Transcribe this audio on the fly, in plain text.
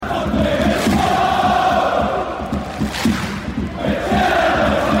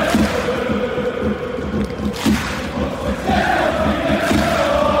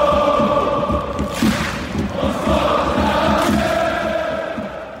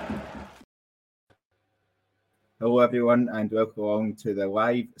Hello, everyone, and welcome along to the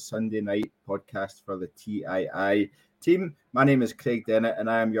live Sunday night podcast for the TII team. My name is Craig Dennett, and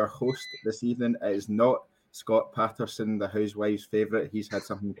I am your host this evening. It is not Scott Patterson, the housewife's favourite. He's had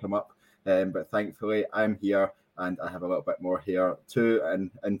something come up, but thankfully I'm here, and I have a little bit more here too,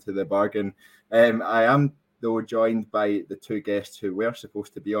 and into the bargain. I am, though, joined by the two guests who were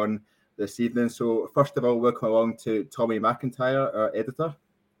supposed to be on this evening. So, first of all, welcome along to Tommy McIntyre, our editor.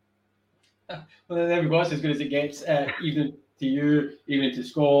 Well, there we go. It's as good as it gets. Evening to you, evening to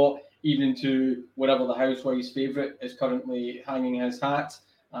Scott, evening to whatever the housewife's favourite is currently hanging his hat,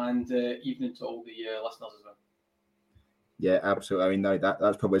 and evening to all the listeners as well. Yeah, absolutely. I mean, no,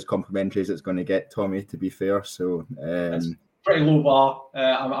 that's probably as complimentary as it's going to get, Tommy, to be fair. So, it's pretty low bar.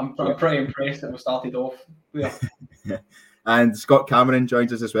 I'm pretty impressed that we started off there. And Scott Cameron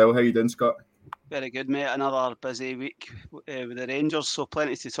joins us as well. How are you doing, Scott? Very good, mate. Another busy week with the Rangers, so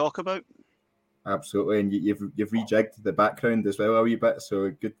plenty to talk about. Absolutely, and you've rejigged the background as well a wee bit,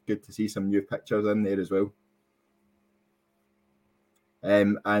 so good to see some new pictures in there as well.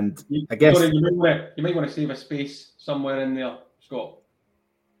 And I guess you might want to save a space somewhere in there, Scott.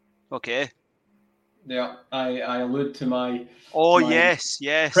 Okay. Yeah, I allude to my. Oh yes.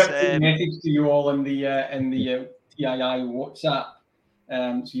 Message to you all in the TII WhatsApp.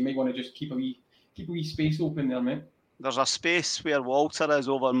 So you might want to just keep a wee space open there, mate. There's a space where Walter is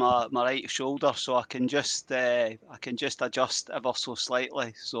over my right shoulder, so I can just adjust ever so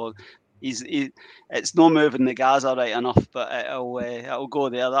slightly. So it's no moving the Gaza right enough, but it'll go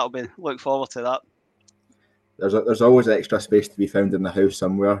there. Look forward to that. There's always extra space to be found in the house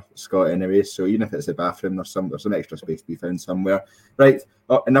somewhere, Scott. Anyway, so even if it's a bathroom, there's some extra space to be found somewhere. Right.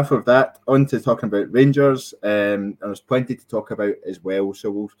 Enough of that. On to talking about Rangers. And there's plenty to talk about as well.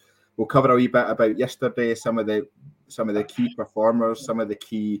 So we'll cover a wee bit about yesterday, some of the key performers, some of the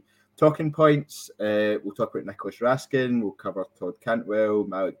key talking points. We'll talk about Nicholas Raskin. We'll cover Todd Cantwell,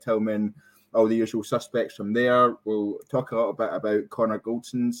 Malik Tillman, all the usual suspects from there. We'll talk a little bit about Connor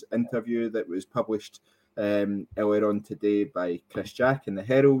Goldson's interview that was published earlier on today by Chris Jack in the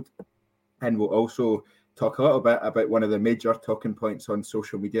Herald. And we'll also talk a little bit about one of the major talking points on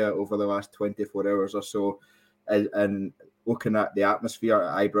social media over the last 24 hours or so, and looking at the atmosphere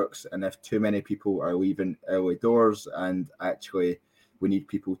at Ibrox, and if too many people are leaving early doors, and actually we need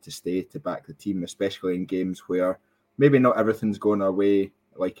people to stay to back the team, especially in games where maybe not everything's going our way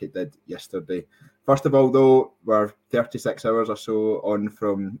like it did yesterday. First of all, though, we're 36 hours or so on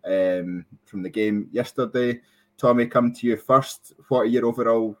from the game yesterday. Tommy, come to you first. What are your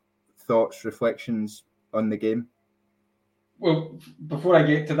overall thoughts, reflections on the game? Well, before I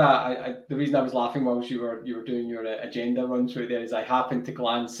get to that, the reason I was laughing whilst you were doing your agenda run through there is I happened to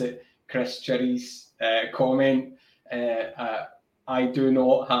glance at Chris Chirry's comment. I do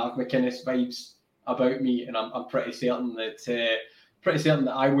not have McInnes vibes about me, and I'm pretty certain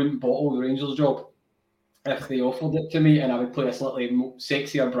that I wouldn't bottle the Rangers job if they offered it to me, and I would play a slightly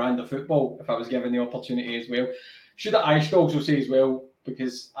sexier brand of football if I was given the opportunity as well. I should also say as well,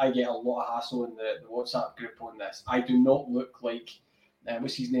 because I get a lot of hassle in the WhatsApp group on this, I do not look like,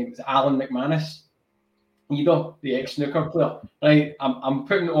 what's his name? Is it Alan McManus? Either, the ex-snooker player. Right? I'm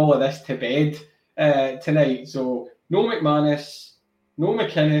putting all of this to bed tonight. So no McManus, no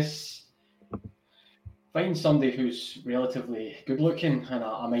McInnes. Find somebody who's relatively good looking, and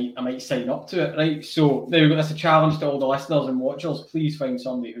I might sign up to it. Right? So there we go. That's a challenge to all the listeners and watchers. Please find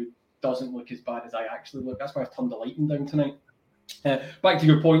somebody who doesn't look as bad as I actually look. That's why I've turned the lighting down tonight. Back to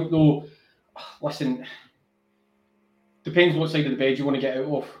your point, though. Listen, depends what side of the bed you want to get out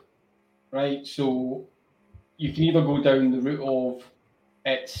of, right? So you can either go down the route of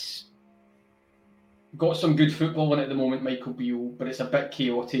it's got some good football in it at the moment, Michael Beale, but it's a bit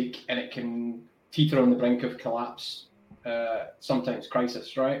chaotic and it can teeter on the brink of collapse, sometimes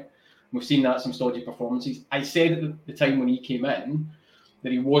crisis, right? We've seen that, some stodgy performances. I said at the time when he came in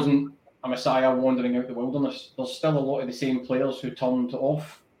that he wasn't a messiah wandering out the wilderness. There's still a lot of the same players who turned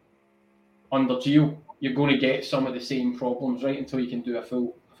off under Gio. You're going to get some of the same problems, right, until you can do a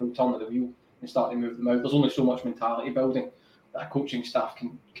full turn of the wheel and start to move them out. There's only so much mentality building that a coaching staff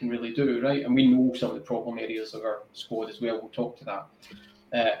can really do, right? And we know some of the problem areas of our squad as well. We'll talk to that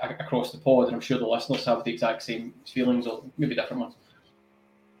across the pod, and I'm sure the listeners have the exact same feelings, or maybe different ones.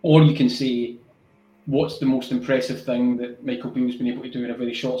 Or you can say, what's the most impressive thing that Michael Beale's been able to do in a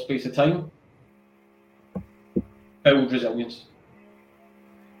very short space of time? Build resilience.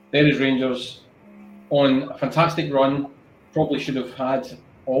 There is Rangers on a fantastic run. Probably should have had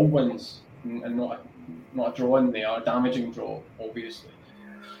all wins and not a draw in there, a damaging draw, obviously.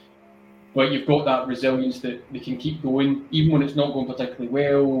 But you've got that resilience that they can keep going, even when it's not going particularly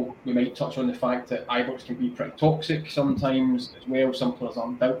well. We might touch on the fact that Ibrox can be pretty toxic sometimes as well. Some players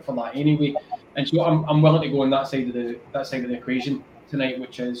aren't built for that anyway. And so I'm willing to go on that side of the equation tonight,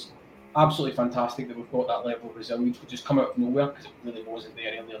 which is absolutely fantastic that we've got that level of resilience, which has come out of nowhere because it really wasn't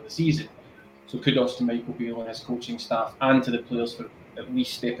there earlier in the season. So kudos to Michael Beale and his coaching staff and to the players for at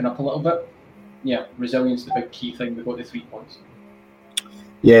least stepping up a little bit. Yeah, resilience is the big key thing. We've got the 3 points.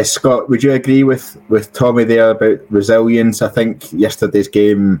 Yeah, Scott, would you agree with Tommy there about resilience? I think yesterday's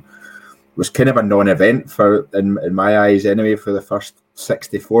game was kind of a non-event in my eyes anyway for the first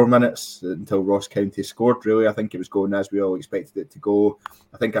 64 minutes until Ross County scored. Really, I think it was going as we all expected it to go.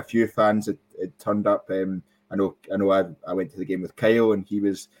 I think a few fans had turned up. I know I went to the game with Kyle, and he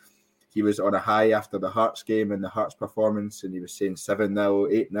was on a high after the Hearts game and the Hearts performance, and he was saying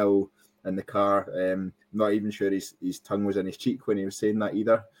 7-0, 8-0 in the car. I'm not even sure his tongue was in his cheek when he was saying that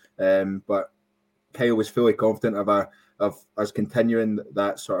either. But Kyle was fully confident of us continuing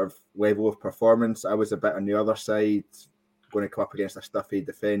that sort of level of performance. I was a bit on the other side, going to come up against a stuffy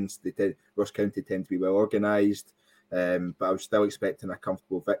defence. Ross County tend to be well organised, but I was still expecting a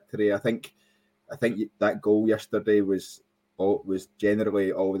comfortable victory. I think that goal yesterday was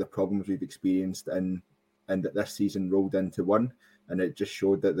generally all of the problems we've experienced and that this season rolled into one, and it just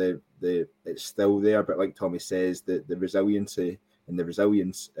showed that it's still there. But like Tommy says, the resiliency and the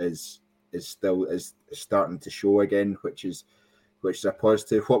resilience is starting to show again, which is a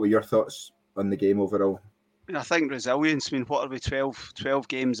positive. What were your thoughts on the game overall? I think resilience, what are we, 12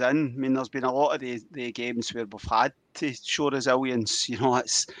 games in? There's been a lot of the games where we've had to show resilience.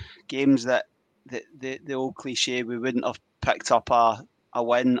 It's games that the old cliche, we wouldn't have picked up a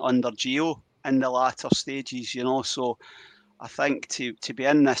win under Gio in the latter stages, So I think to be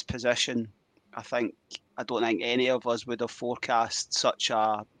in this position, I don't think any of us would have forecast such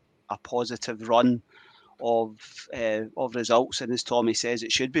a positive run of results. And as Tommy says,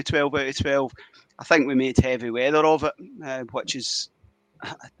 it should be 12 out of 12. I think we made heavy weather of it, which is,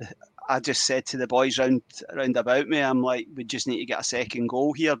 I just said to the boys round about me, I'm like, we just need to get a second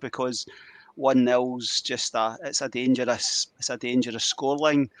goal here, because 1-0's just it's a dangerous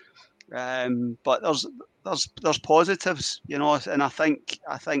scoreline. But there's positives, and I think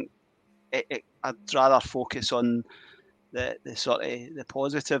I'd rather focus on the sort of the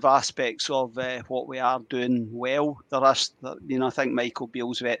positive aspects of what we are doing well. I think Michael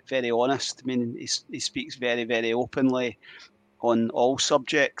Beale's very honest. He speaks very, very openly on all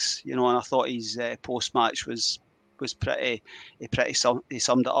subjects, and I thought his post-match was pretty. He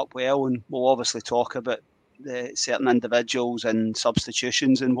summed it up well, and we'll obviously talk about the certain individuals and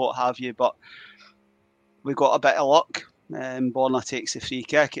substitutions and what have you. But we got a bit of luck. Borna takes the free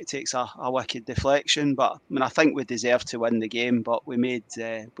kick. It takes a wicked deflection, but I think we deserved to win the game. But we made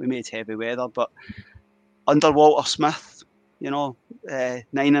heavy weather. But under Walter Smith, 9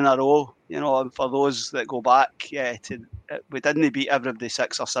 in a row. For those that go back, we didn't beat everybody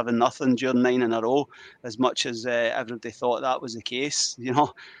 6 or 7-0 during 9 in a row, as much as everybody thought that was the case.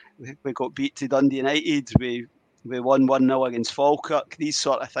 We got beat to Dundee United. We won 1-0 against Falkirk. These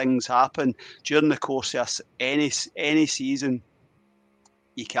sort of things happen during the course of any season.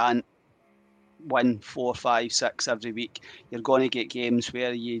 You can't win 4, 5, 6 every week. You're going to get games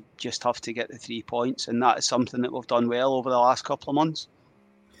where you just have to get the 3 points, and that is something that we've done well over the last couple of months.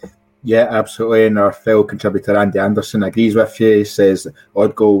 Yeah, absolutely. And our fellow contributor Andy Anderson agrees with you. He says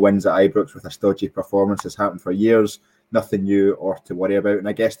odd goal wins at Ibrox with a stodgy performance has happened for years. Nothing new or to worry about. And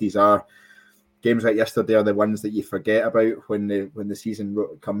I guess these are games like yesterday are the ones that you forget about when the season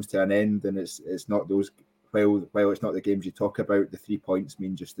comes to an end, and it's not those. While it's not the games you talk about, the 3 points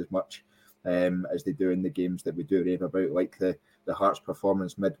mean just as much as they do in the games that we do rave about, like the Hearts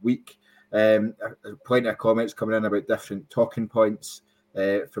performance midweek. Plenty of comments coming in about different talking points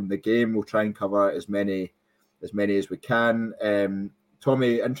from the game. We'll try and cover as many as we can.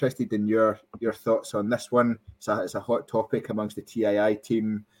 Tommy, interested in your thoughts on this one. It's a hot topic amongst the TII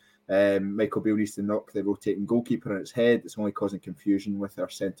team. Michael Beale needs to knock the rotating goalkeeper on its head. It's only causing confusion with our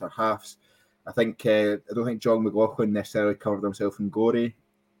centre halves. I don't think John McLaughlin necessarily covered himself in glory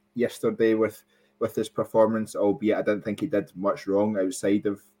yesterday with his performance, albeit I didn't think he did much wrong outside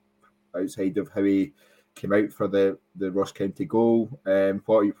of how he came out for the Ross County goal.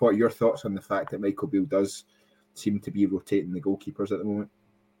 What are your thoughts on the fact that Michael Beale does seem to be rotating the goalkeepers at the moment?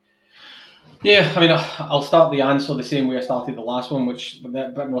 Yeah, I'll start the answer the same way I started the last one, which a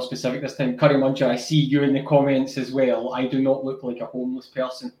bit more specific this time. Curry Muncher, I see you in the comments as well. I do not look like a homeless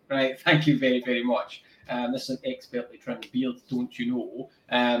person, right? Thank you very, very much. This is an expertly trimmed beard, don't you know?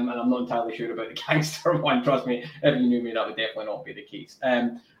 And I'm not entirely sure about the gangster one. Trust me, if you knew me, that would definitely not be the case.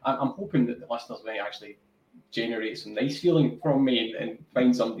 I'm hoping that the listeners may actually generate some nice feeling from me and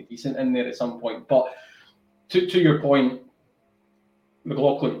find somebody decent in there at some point. But to your point,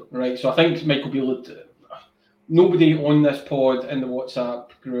 McLaughlin, right? So I think Michael Beale had, nobody on this pod, in the WhatsApp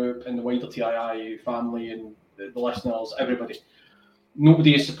group, in the wider TII family, and the listeners, everybody,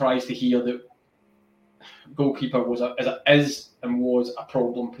 nobody is surprised to hear that goalkeeper was a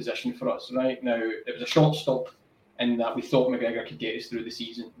problem position for us. Right now, it was a short stop in that we thought McGregor could get us through the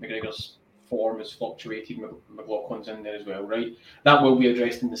season. McGregor's form has fluctuated. McLaughlin's in there as well, right? That will be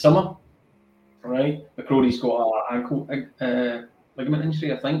addressed in the summer, right? McCrory's got an ankle ligament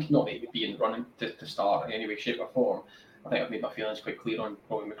injury, I think. Not that he would be in running to start in any way, shape, or form. I think I've made my feelings quite clear on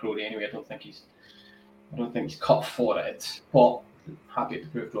probably McCrory anyway. I don't think he's cut for it, but happy to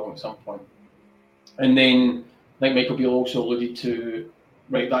prove wrong at some point. And then I think Michael Beale also alluded to,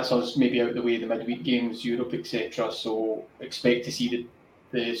 right, that's us maybe out the way, the midweek games, Europe, etc. So expect to see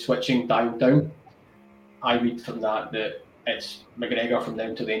the switching dialed down. I read from that it's McGregor from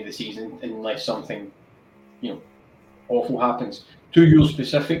now to the end of the season unless something, awful happens. To your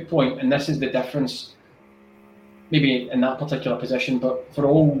specific point, and this is the difference, maybe in that particular position, but for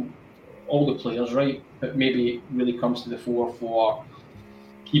all the players, right, that maybe really comes to the fore for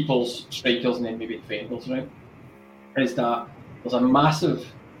keepers, strikers, and then maybe defenders, right, is that there's a massive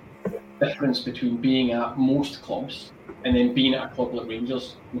difference between being at most clubs and then being at a club like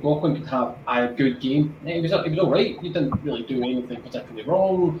Rangers. McLaughlin could have a good game. He was all right. He didn't really do anything particularly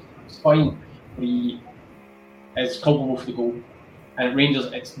wrong. It's fine. He is culpable for the goal. And at Rangers,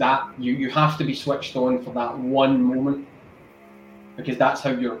 it's that you have to be switched on for that one moment, because that's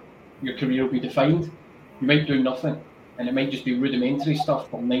how your career will be defined. You might do nothing, and it might just be rudimentary stuff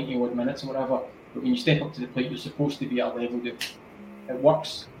for 90 odd minutes or whatever. But when you step up to the plate, you're supposed to be at a level that it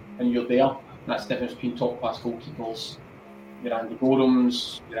works and you're there. And that's the difference between top class goalkeepers, your Andy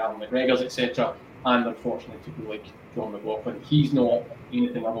Gorhams, your Alan McGregors, etc. And unfortunately, people like John McLaughlin. He's not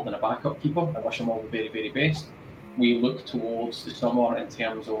anything other than a backup keeper. I wish him all the very, very best. We look towards the summer in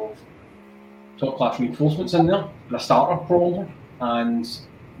terms of top class reinforcements in there, and a starter probably, and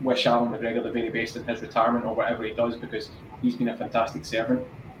wish Alan McGregor the very best in his retirement or whatever he does, because he's been a fantastic servant.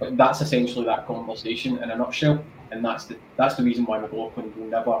 But that's essentially that conversation in a nutshell, and that's the reason why McLaughlin will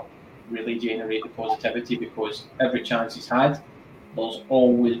never really generate the positivity, because every chance he's had, there's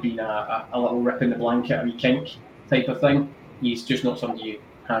always been a little rip in the blanket, a wee kink type of thing. He's just not somebody you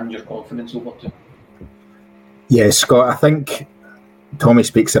hand your confidence over to. Yeah, Scott, I think Tommy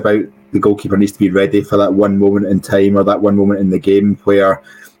speaks about the goalkeeper needs to be ready for that one moment in time or that one moment in the game where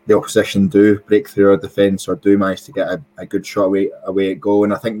the opposition do break through our defence or do manage to get a good shot away at goal.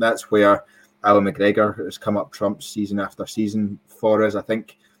 And I think that's where Alan McGregor has come up trumps season after season for us. I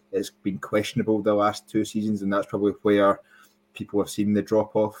think it's been questionable the last 2 seasons, and that's probably where people have seen the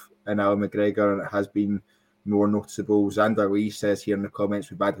drop-off in Alan McGregor, and it has been more noticeable. Xander Lee says here in the comments,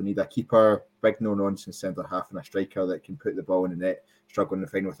 we badly need a keeper, big no-nonsense centre-half and a striker that can put the ball in the net, struggling to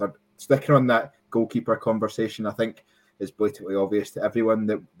find with third. Sticking on that goalkeeper conversation, I think it's blatantly obvious to everyone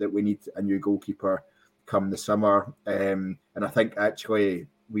that we need a new goalkeeper come the summer. And I think actually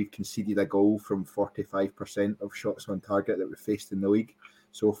we've conceded a goal from 45% of shots on target that we've faced in the league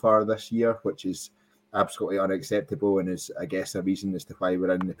so far this year, which is absolutely unacceptable and is, I guess, a reason as to why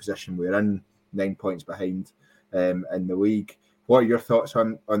we're in the position we're in, 9 points behind in the league. What are your thoughts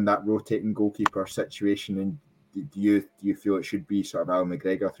on that rotating goalkeeper situation, and do you feel it should be sort of Alan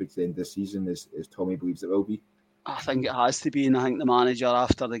McGregor through to the end of the season, as Tommy believes it will be? I think it has to be, and I think the manager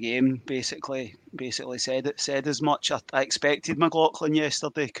after the game basically said as much. I expected McLaughlin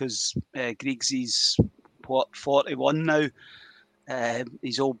yesterday because Griggsy's 41 now.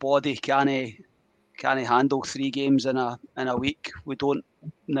 His old body can't handle 3 games in a week. We don't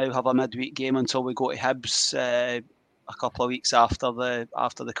now have a midweek game until we go to Hibs a couple of weeks after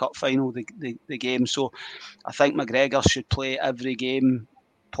the cup final, the game. So I think McGregor should play every game,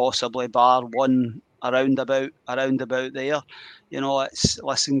 possibly bar one around about there.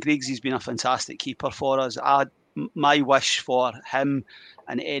 Griggsy's been a fantastic keeper for us. My wish for him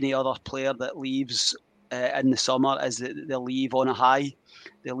and any other player that leaves in the summer is that they leave on a high.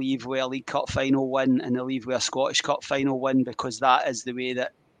 They leave with a League Cup final win and they leave with a Scottish Cup final win, because that is the way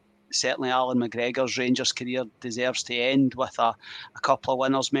that certainly Alan McGregor's Rangers career deserves to end, with a couple of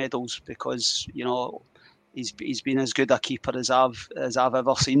winners' medals, because he's been as good a keeper as I've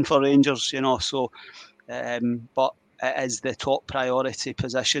ever seen for Rangers. But it is the top priority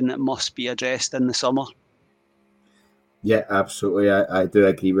position that must be addressed in the summer. Yeah, absolutely. I do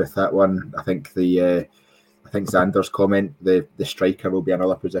agree with that one. I think Xander's comment, the striker will be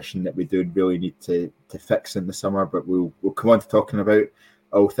another position that we do really need to fix in the summer, but we'll come on to talking about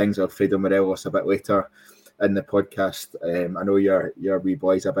all things Alfredo Morelos a bit later in the podcast. I know your wee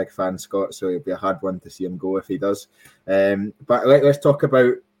boy's a big fan, Scott, so it'll be a hard one to see him go if he does. But let's talk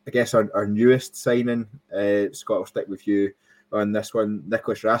about, I guess, our newest signing. Scott, I'll stick with you on this one.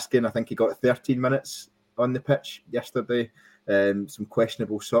 Nicholas Raskin, I think he got 13 minutes on the pitch yesterday. Some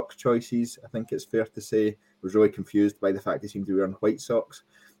questionable sock choices, I think it's fair to say. Was really confused by the fact he seemed to be wearing white socks.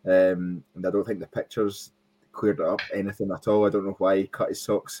 And I don't think the pictures cleared it up anything at all. I don't know why he cut his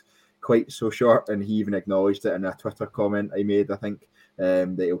socks quite so short, and he even acknowledged it in a Twitter comment I made, I think,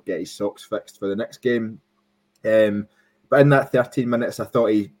 that he'll get his socks fixed for the next game. But in that 13 minutes, I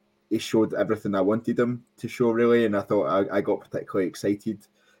thought he showed everything I wanted him to show, really, and I thought I got particularly excited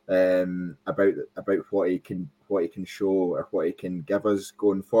about what he can show or what he can give us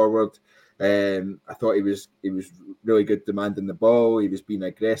going forward. I thought he was really good demanding the ball. He was being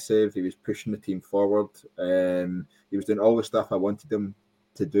aggressive. He was pushing the team forward. He was doing all the stuff I wanted him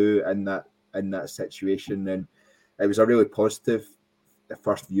to do in that situation, and it was a really positive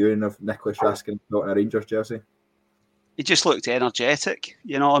first viewing of Nicholas Raskin in a Rangers jersey. He just looked energetic,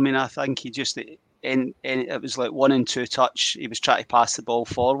 I mean, I think he just, and it was like 1 and 2 touch. He was trying to pass the ball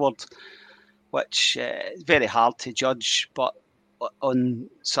forward, which is very hard to judge, but on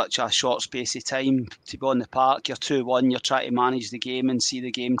such a short space of time to be on the park, you're 2-1, you're trying to manage the game and see the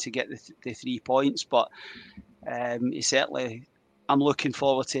game to get the 3 points, but he certainly, I'm looking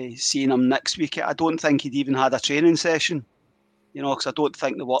forward to seeing him next week. I don't think he'd even had a training session, because I don't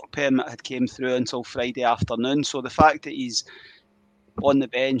think the work permit had came through until Friday afternoon. So the fact that he's on the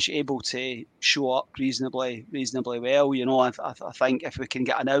bench, able to show up reasonably well, I think if we can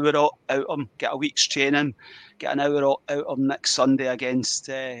get an hour out of him, get a week's training, get an hour out of him next Sunday against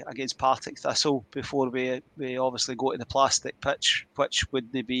Partick Thistle before we obviously go to the plastic pitch, which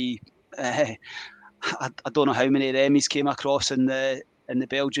would be I don't know how many Remy's came across in the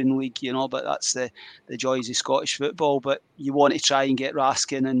Belgian league, but that's the joys of Scottish football. But you want to try and get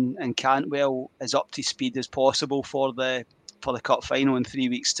Raskin and Cantwell as up to speed as possible for the cup final in 3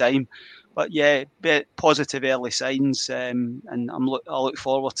 weeks' time. But yeah, positive early signs, and I look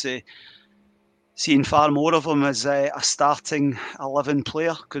forward to seeing far more of him as a starting 11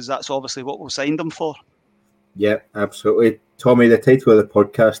 player, because that's obviously what we've signed him for. Yeah, absolutely. Tommy, the title of the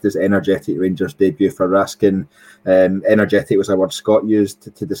podcast is Energetic Rangers Debut for Raskin. Energetic was a word Scott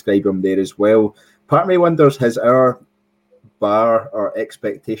used to describe him there as well. Part of me wonders, has our bar or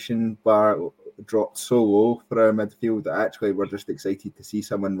expectation bar dropped so low for our midfield that actually we're just excited to see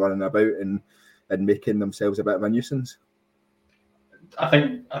someone running about and making themselves a bit of a nuisance? I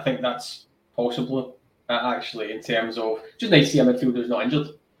think that's possible, actually, in terms of just nice to see a midfielder's not injured.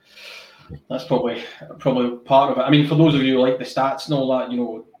 That's probably part of it. I mean, for those of you who like the stats and all that,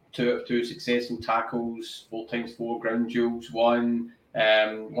 2 out of 2 successful tackles, 4x4 ground duels, 1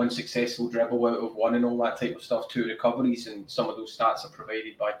 successful dribble out of 1, and all that type of stuff, 2 recoveries, and some of those stats are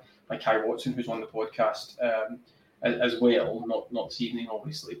provided by Kai Watson, who's on the podcast as well. Not this evening,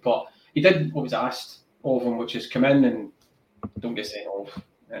 obviously, but he did what was asked of him, which is come in and don't get sent off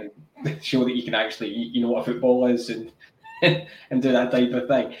and show that you can actually, what a football is and do that type of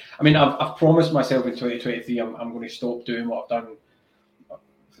thing. I mean, I've promised myself in 2023 I'm going to stop doing what I've done,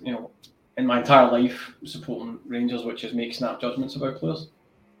 in my entire life supporting Rangers, which is make snap judgments about players,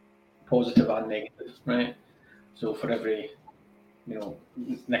 positive and negative, right? So for every,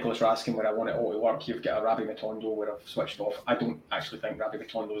 Nicholas Raskin where I want it all to work, you've got a Rabbi Matondo where I've switched off. I don't actually think Rabbi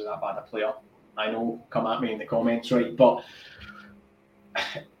Matondo is that bad a player. I know, come at me in the comments, right? But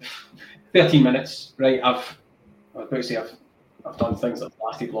 13 minutes, right? I was about to say I've done things that have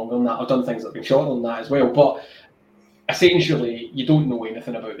lasted longer than that. I've done things that have been shorter than that as well. But essentially, you don't know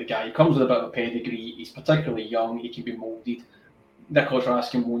anything about the guy. He comes with a bit of a pedigree. He's particularly young. He can be moulded. Nicholas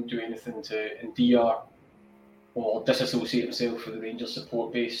Raskin won't do anything to endear or disassociate himself with the Rangers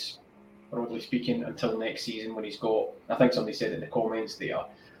support base, broadly speaking, until next season when he's got, I think somebody said in the comments there,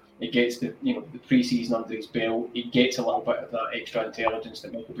 he gets the pre-season under his belt. He gets a little bit of that extra intelligence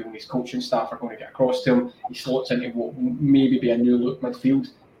that Michael Beale and his coaching staff are going to get across to him. He slots into what will maybe be a new look midfield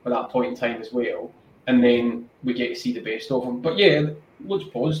at that point in time as well. And then we get to see the best of him. But yeah, it looks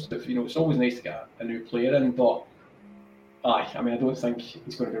positive. It's always nice to get a new player in. But I don't think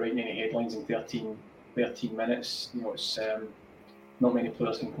he's going to be writing any headlines in 13 minutes. It's not many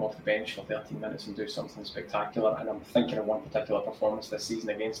players can come off the bench for 13 minutes and do something spectacular. And I'm thinking of one particular performance this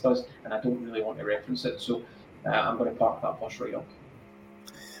season against us, and I don't really want to reference it. So I'm going to park that bus right up.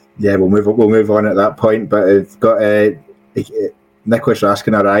 Yeah, we'll move on at that point. But I've got Nicholas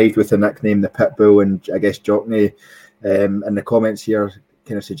Raskin arrived with the nickname the Pitbull, and I guess Jockney in the comments here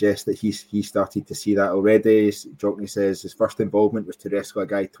kind of suggest that he started to see that already. Jockney says his first involvement was to rescue a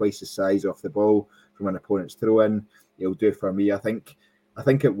guy twice his size off the ball from an opponent's throw-in. He'll do for me. I think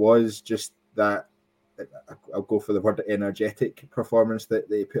it was just that. I'll go for the word energetic performance that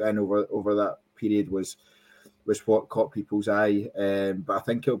they put in over that period was what caught people's eye. But I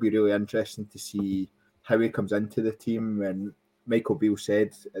think it'll be really interesting to see how he comes into the team. And Michael Beale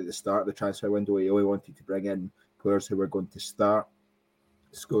said at the start of the transfer window he only wanted to bring in players who were going to start.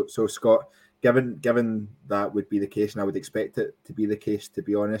 So Scott, given that would be the case, and I would expect it to be the case, to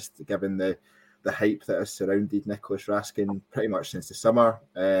be honest, given the hype that has surrounded Nicholas Raskin pretty much since the summer,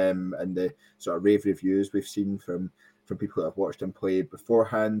 and the sort of rave reviews we've seen from people that have watched him play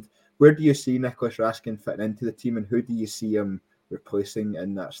beforehand. Where do you see Nicholas Raskin fitting into the team, and who do you see him replacing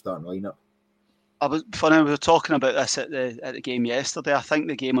in that starting lineup? We were talking about this at the game yesterday. I think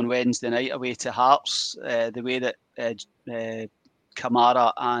the game on Wednesday night away to Hearts, the way that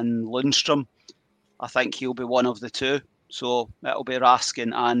Kamara and Lundstrom, I think he'll be one of the two. So it'll be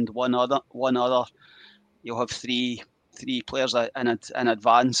Raskin and one other. You'll have three players in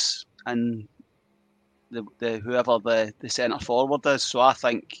advance, and the whoever the centre forward is. So I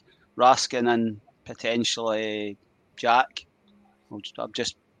think Raskin and potentially Jack. I'm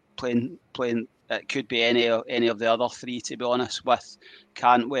just playing. It could be any of the other three, to be honest, with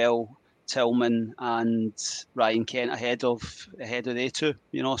Cantwell, Tillman and Ryan Kent ahead of they two,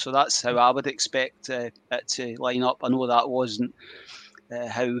 so that's how I would expect it to line up. I know that wasn't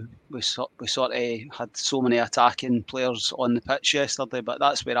how we sort of had so many attacking players on the pitch yesterday, but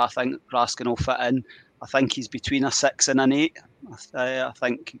that's where I think Raskin will fit in. I think he's between a 6 and an 8. I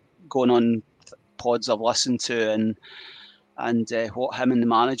think going on pods I've listened to and what him and the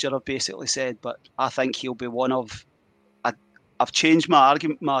manager have basically said, but I think he'll be one of. I've changed my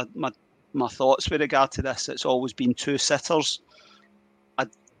argument, my thoughts with regard to this. It's always been two sitters.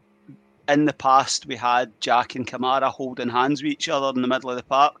 In the past, we had Jack and Kamara holding hands with each other in the middle of the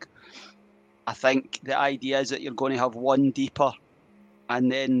park. I think the idea is that you're going to have one deeper,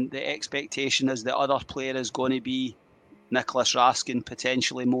 and then the expectation is the other player is going to be Nicholas Raskin,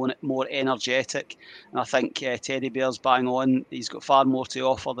 potentially more energetic. And I think Teddy Bear's bang on. He's got far more to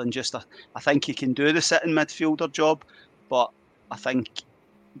offer than just I think he can do the sitting midfielder job, but I think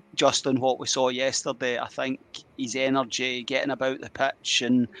just on what we saw yesterday, I think his energy, getting about the pitch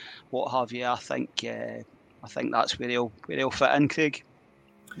and what have you, I think that's where he'll fit in, Craig.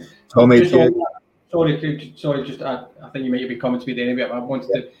 Tommy, sorry, Craig. Sorry, just I think you might be coming to me there anyway, but I wanted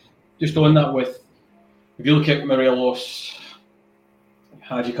to just on that with, if you look at Morelos,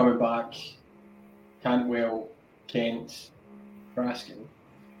 Hadji coming back, Cantwell, Kent, Raskin,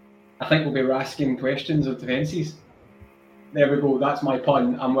 I think will be Raskin questions of defences. There we go. That's my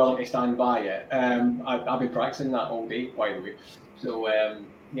pun. I'm willing to stand by it. I've been practicing that all day, by the way. So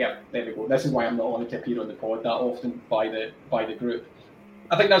yeah, there we go. This is why I'm not wanting to appear on the pod that often by the group.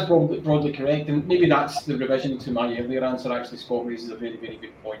 I think that's broadly correct, and maybe that's the revision to my earlier answer. Actually, Scott raises a very, very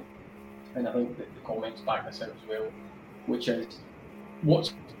good point, and I think that the comments back this out as well, which is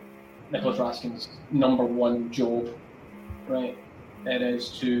what's Nicholas Raskin's number one job, right? It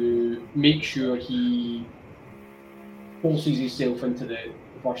is to make sure he forces himself into the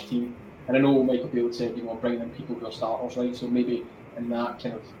first team. And I know Michael Beale said, bring in people who are starters, right? So maybe in that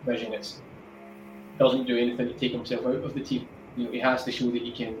kind of vision, it doesn't do anything to take himself out of the team. He has to show that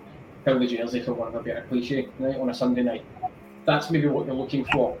he can fill the jersey, for one of a better cliche, right, on a Sunday night. That's maybe what you're looking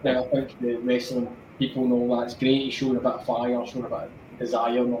for. Now, I think the wrestling people and all that's great. He's showing a bit of fire, showing a bit of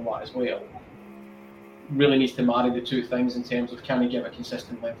desire and all that as well. Really needs to marry the two things in terms of, can he give a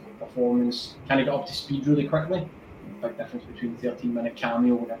consistent level of performance? Can he get up to speed really quickly? Big difference between 13-minute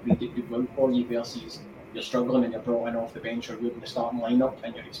cameo and everybody did good for you versus you're struggling and you're brought in off the bench or you're in the starting lineup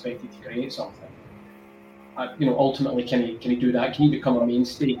and you're expected to create something. Ultimately, can he do that? Can he become a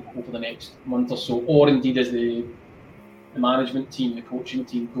mainstay over the next month or so? Or indeed, is the management team, the coaching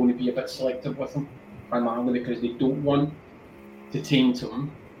team, going to be a bit selective with him, primarily because they don't want to taint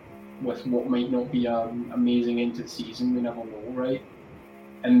him with what might not be an amazing end to the season? We never know, right?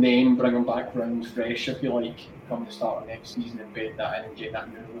 And then bring him back round fresh, if you like, come the start of next season and bed that in and get that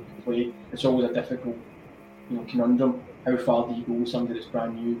new look of play. It's always a difficult, conundrum. How far do you go with somebody that's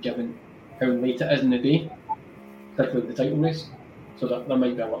brand new, given how late it is in the day, particularly the title race? So there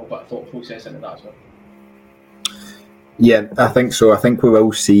might be a little bit of thought process into that as well. Yeah, I think so. I think we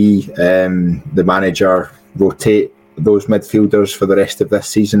will see the manager rotate those midfielders for the rest of this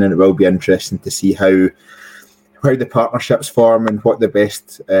season, and it will be interesting to see how the partnerships form and what the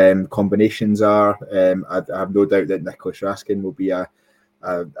best combinations are. I have no doubt that Nicholas Raskin will be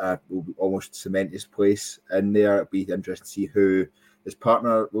will almost cement his place in there. It'll be interesting to see who his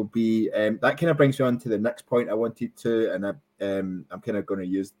partner will be. That kind of brings me on to the next point I wanted to, and I'm kind of going to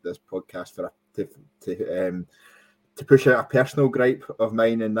use this podcast to push out a personal gripe of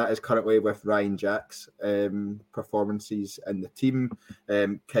mine, and that is currently with Ryan Jack's performances in the team.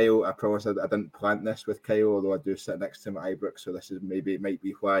 Kyle, I promise I didn't plant this with Kyle, although I do sit next to him at Ibrox, so it might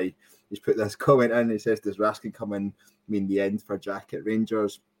be why he's put this comment in. He says, does Raskin come in mean the end for Jack at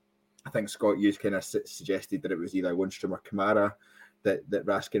Rangers? I think Scott Hughes kind of suggested that it was either Lundstrom or Kamara that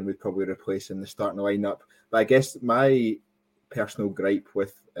Raskin would probably replace in the starting lineup. But I guess my personal gripe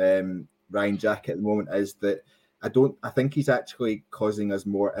with Ryan Jack at the moment is that I think he's actually causing us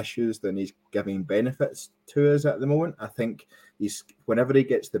more issues than he's giving benefits to us at the moment. I think whenever he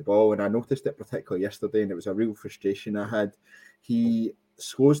gets the ball, and I noticed it particularly yesterday, and it was a real frustration I had, he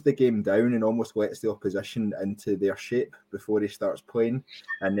slows the game down and almost lets the opposition into their shape before he starts playing.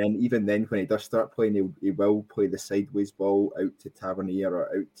 And then even then, when he does start playing, he will play the sideways ball out to Tavernier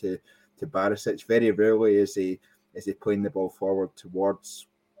or out to Barisic. Very rarely is he playing the ball forward towards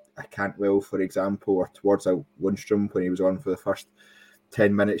a Cantwell, for example, or towards a Lundstrom when he was on for the first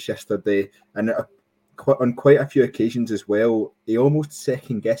 10 minutes yesterday. And on quite a few occasions as well, he almost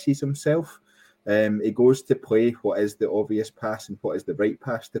second guesses himself. He goes to play what is the obvious pass and what is the right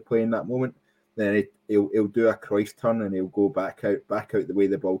pass to play in that moment. Then he'll do a Cruyff turn and he'll go back out the way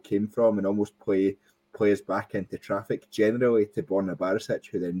the ball came from and almost play us back into traffic, generally to Borna Barisic,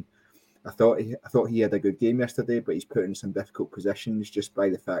 who then I thought he had a good game yesterday, but he's put in some difficult positions just by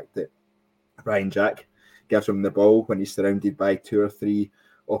the fact that Ryan Jack gives him the ball when he's surrounded by 2 or 3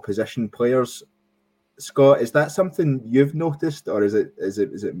 opposition players. Scott, is that something you've noticed, or is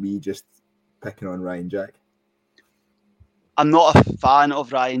it me just picking on Ryan Jack? I'm not a fan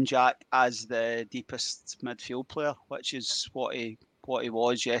of Ryan Jack as the deepest midfield player, which is what he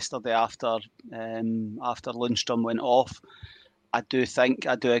was yesterday after Lundstrom went off. I do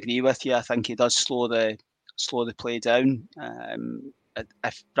agree with you. I think he does slow the play down.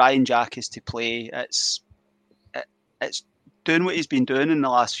 If Ryan Jack is to play, it's doing what he's been doing in the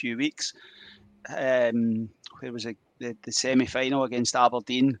last few weeks. Where was it? The semi-final against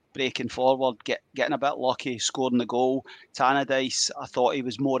Aberdeen, breaking forward, getting a bit lucky, scoring the goal. Tannadice, I thought he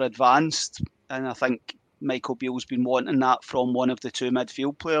was more advanced, and I think Michael Beale's been wanting that from one of the 2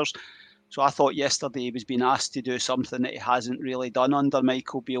 midfield players. So I thought yesterday he was being asked to do something that he hasn't really done under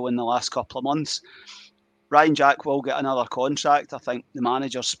Michael Beale in the last couple of months. Ryan Jack will get another contract. I think the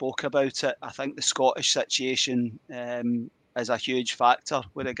manager spoke about it. I think the Scottish situation is a huge factor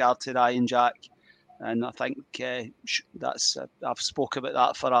with regard to Ryan Jack. And I think I've spoken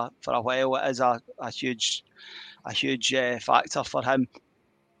about that for a while. It is a huge factor for him.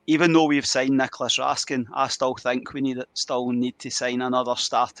 Even though we've signed Nicholas Raskin, I still think we still need to sign another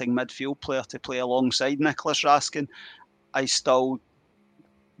starting midfield player to play alongside Nicholas Raskin. I still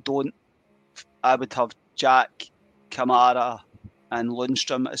don't. I would have Jack, Kamara, and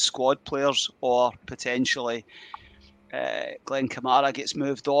Lundstrom as squad players, or potentially Glenn Kamara gets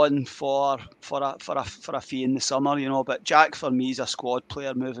moved on for a fee in the summer, But Jack for me is a squad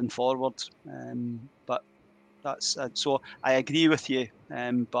player moving forward. But that's so I agree with you,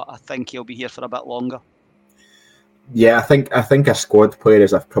 but I think he'll be here for a bit longer. Yeah, I think a squad player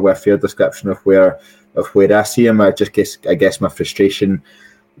is probably a fair description of where I see him. I guess my frustration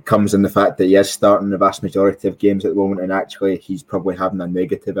comes in the fact that he is starting the vast majority of games at the moment, and actually he's probably having a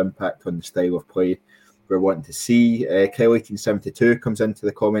negative impact on the style of play we're wanting to see. Kyle1872 comes into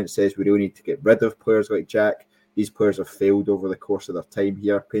the comments, says we really need to get rid of players like Jack. These players have failed over the course of their time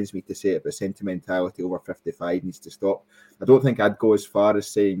here. Pains me to say it, but sentimentality over 55 needs to stop. I don't think I'd go as far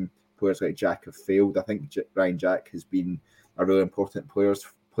as saying players like Jack have failed. I think Ryan Jack has been a really important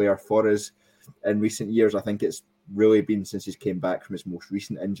player for us in recent years. I think it's really been since he's came back from his most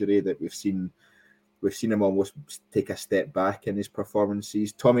recent injury that we've seen him almost take a step back in his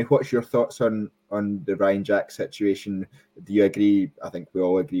performances. Tommy, what's your thoughts on the Ryan Jack situation? Do you agree? I think we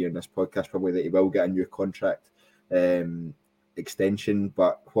all agree on this podcast probably that he will get a new contract extension,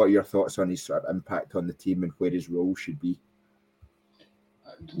 but what are your thoughts on his sort of impact on the team and where his role should be?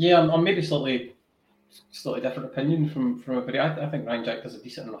 Yeah, I'm maybe slightly different opinion from everybody. I think Ryan Jack does a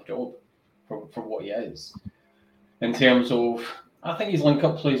decent enough job for what he is. In terms of, I think his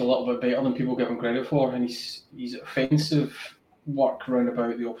link-up play is a little bit better than people give him credit for, and his offensive work round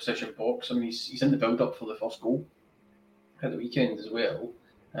about the opposition box. I mean, he's in the build-up for the first goal at the weekend as well.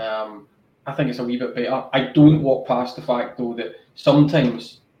 I think it's a wee bit better. I don't walk past the fact, though, that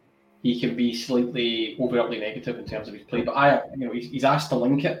sometimes he can be slightly overtly negative in terms of his play. But he's asked to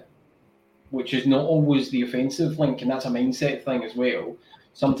link it, which is not always the offensive link, and that's a mindset thing as well.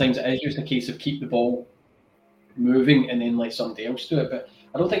 Sometimes it is just a case of keep the ball moving and then let somebody else do it. But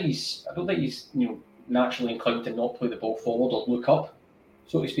I don't think he's naturally inclined to not play the ball forward or look up,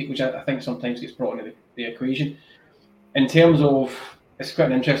 so to speak, which I think sometimes gets brought into the equation. In terms of, it's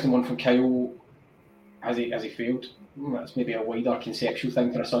quite an interesting one from Kyle. Has he failed? That's maybe a wider conceptual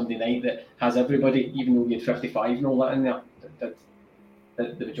thing for a Sunday night that has everybody, even though we had 55 and all that in there.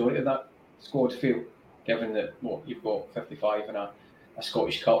 Did the majority of that squad fail, given that you've got 55 in a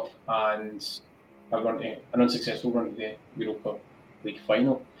Scottish Cup and an unsuccessful run to the Europa League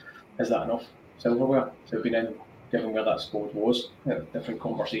final? Is that enough silverware to have been in, given where that squad was? Different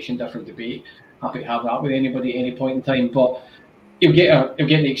conversation, different debate. Happy to have that with anybody at any point in time, but he'll get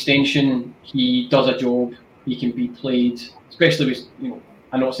the extension. He does a job. He can be played, especially with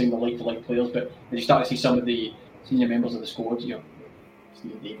I'm not saying the like-for-like players, but as you start to see some of the senior members of the squad, Stephen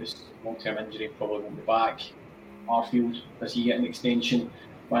Davis, long-term injury, probably won't be back. Arfield, does he get an extension?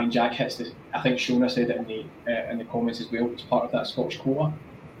 Ryan Jack hits this. I think Shona said it in the comments as well. It's part of that Scottish quota,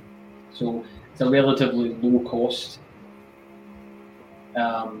 so it's a relatively low-cost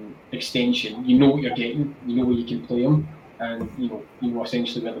extension. You know what you're getting. You know where you can play him. And you know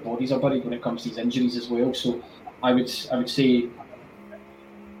essentially where the bodies are buried when it comes to these injuries as well. So I would say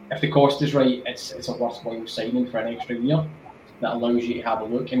if the cost is right, it's a worthwhile signing for an extra year that allows you to have a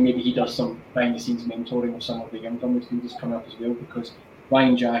look, and maybe he does some behind the scenes mentoring of some of the younger midfielders coming up as well, because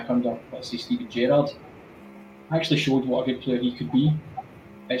Ryan Jack under, let's say, Steven Gerrard actually showed what a good player he could be.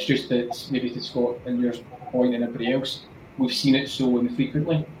 It's just that maybe to Scott and your point and everybody else, we've seen it so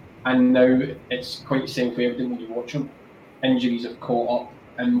infrequently, and now it's quite self-evident when you watch him. Injuries have caught up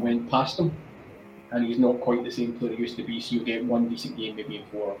and went past him, and he's not quite the same player he used to be, so you get one decent game maybe in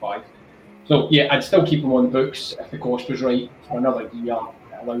 4 or 5. So yeah, I'd still keep him on the books if the cost was right for another year.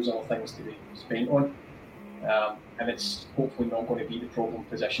 It allows other things to be spent on, and it's hopefully not going to be the problem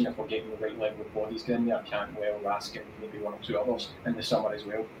position if we're getting the right level of bodies in there. Cantwell, Raskin, maybe 1 or 2 others in the summer as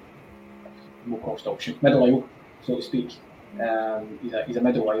well. Low cost option, middle aisle, so to speak. He's a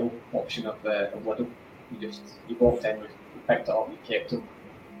middle aisle option of Liddell. You walked in, you picked it up, you kept him.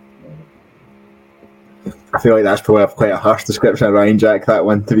 I feel like that's probably quite a harsh description of Ryan Jack, that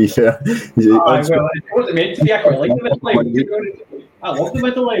one, to be fair. It wasn't meant to be. I quite like the middle aisle. I love the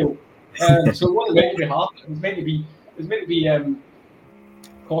middle aisle. So it wasn't meant to be hard. It was meant to be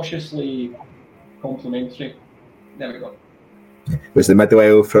cautiously complimentary. There we go. Was the middle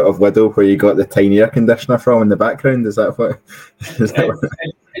aisle of Liddell where you got the tiny air conditioner from in the background? Is that what?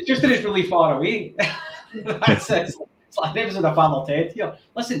 It's just that it's really far away. That's it. It's like an episode of Father Ted here.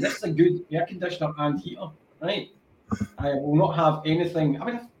 Listen, this is a good air conditioner and heater, right? I will not have anything.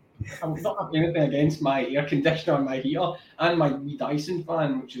 I will not have anything against my air conditioner and my heater and my wee Dyson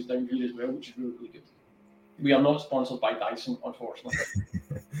fan, which is down here as well, which is really, really good. We are not sponsored by Dyson, unfortunately.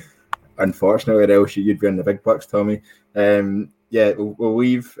 Unfortunately, or else you'd be on the big bucks, Tommy. We'll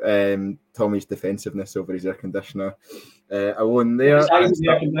leave Tommy's defensiveness over his air conditioner alone there. The size of the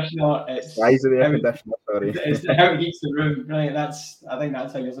air conditioner. Size of the air conditioner, sorry. It's how it heats the room, right? I think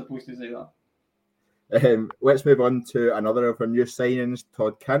that's how you're supposed to say that. Let's move on to another of our new signings,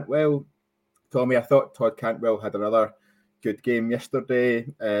 Todd Cantwell. Tommy, I thought Todd Cantwell had another good game yesterday.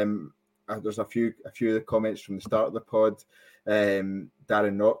 There's a few of the comments from the start of the pod. Darren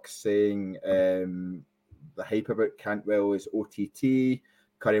Knox saying the hype about Cantwell is OTT.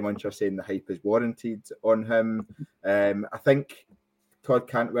 Curry Muncher saying the hype is warranted on him. I think Todd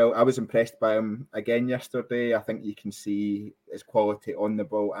Cantwell, I was impressed by him again yesterday. I think you can see his quality on the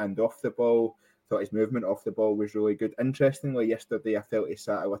ball and off the ball. Thought his movement off the ball was really good. Interestingly, yesterday I felt he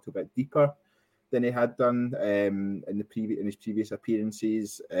sat a little bit deeper than he had done in his previous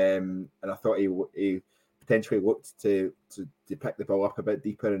appearances, and I thought he potentially looked to pick the ball up a bit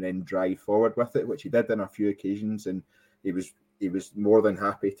deeper and then drive forward with it, which he did on a few occasions, and he was more than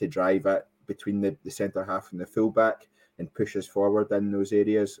happy to drive it between the centre half and the fullback and push us forward in those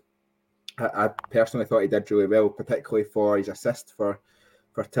areas. I personally thought he did really well, particularly for his assist for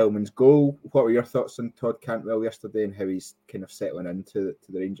Tillman's goal. What were your thoughts on Todd Cantwell yesterday and how he's kind of settling into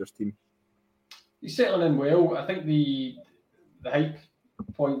the Rangers team? He's settling in well. I think the hype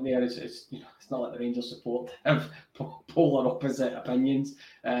point there is it's not like the Rangers support have polar opposite opinions,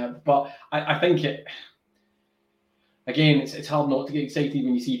 but I think it's hard not to get excited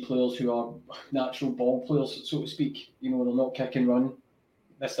when you see players who are natural ball players, so to speak. They're not kick and run.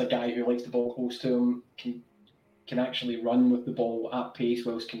 This is a guy who likes the ball close to him, can actually run with the ball at pace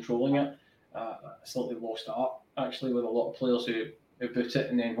whilst controlling it. Slightly lost art actually with a lot of players who boot it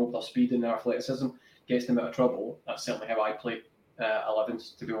and then hope their speed and their athleticism gets them out of trouble. That's certainly how I play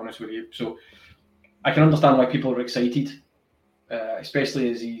 11s, to be honest with you. So I can understand why people are excited, especially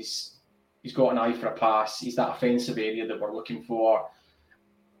as he's got an eye for a pass. He's that offensive area that we're looking for.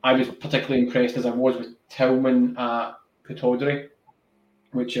 I was particularly impressed, as I was, with Tillman at Pataudry,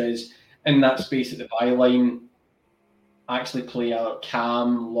 which is in that space at the byline, actually play a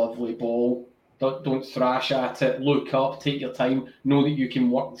calm, lovely ball. Don't thrash at it, look up, take your time, know that you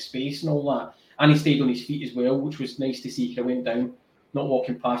can work the space and all that. And he stayed on his feet as well, which was nice to see. He went down, not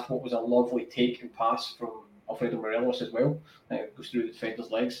walking past what was a lovely take and pass from Alfredo Morelos as well. It goes through the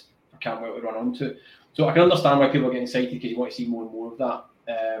defender's legs for Cantwell to run onto. So I can understand why people are getting excited, because you want to see more and more of that.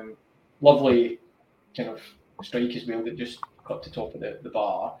 Lovely kind of strike as well that just cut to top of the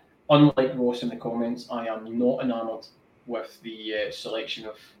bar. Unlike Ross in the comments, I am not enamoured with the selection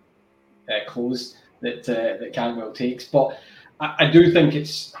of clothes that Cantwell takes. But I do think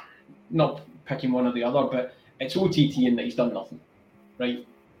it's not picking one or the other, but it's OTT in that he's done nothing, right?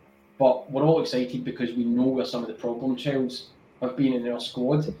 But we're all excited because we know where some of the problem childs have been in their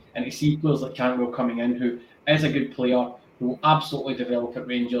squad, and to see players like Cantwell coming in, who is a good player, who will absolutely develop at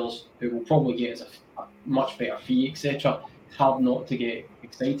Rangers, who will probably get us a much better fee, etc. It's hard not to get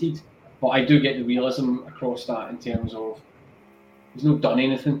excited. But I do get the realism across that in terms of he's not done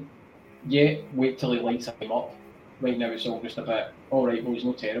anything yet. Wait till he lights him up. Right now it's all just a bit, all right, well, he's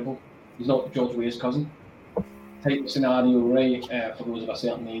not terrible. He's not George Weah's cousin type scenario, right? For those of a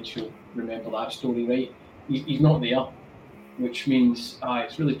certain age who remember that story, right? He's not there, which means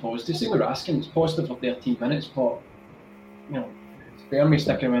it's really positive. Same with Raskin, it's positive for 13 minutes, but you know, spare me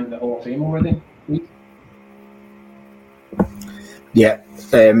sticking him in the Hall of Fame already, please. Yeah,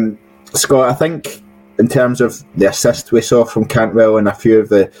 Scott, I think in terms of the assist we saw from Cantwell and a few of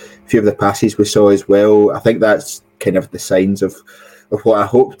the passes we saw as well, I think that's kind of the signs of what I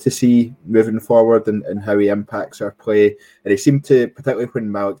hope to see moving forward and how he impacts our play. And he seemed to, particularly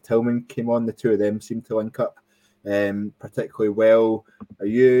when Malik Tillman came on, the two of them seemed to link up particularly well. Are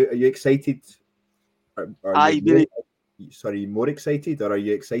you excited? More excited, or are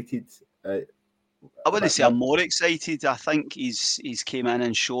you excited? I wouldn't say I'm more excited. I think he's came in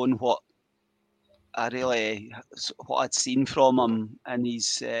and shown what I'd seen from him in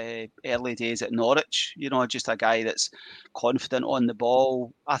his early days at Norwich. You know, just a guy that's confident on the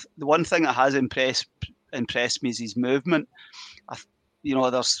ball. The one thing that has impressed me is his movement.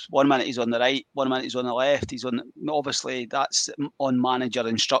 There's 1 minute he's on the right, 1 minute he's on the left. Obviously that's on manager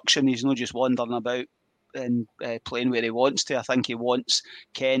instruction. He's not just wandering about and playing where he wants to. I think he wants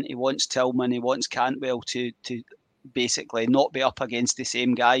Kent, he wants Tillman, he wants Cantwell to basically not be up against the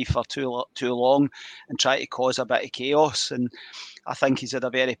same guy for too long and try to cause a bit of chaos. And I think he's had a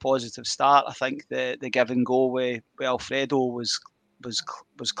very positive start. I think the give and go with Alfredo was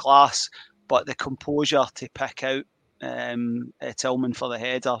class, but the composure to pick out Tillman for the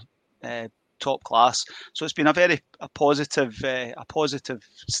header, top class. So it's been a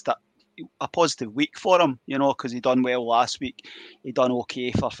positive week for him, because he done well last week. He done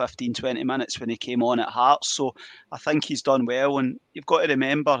okay for 15-20 minutes when he came on at Hearts. So I think he's done well. And you've got to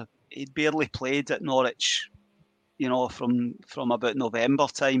remember, he'd barely played at Norwich, from about November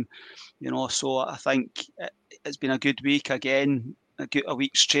time. So I think it's been a good week again, a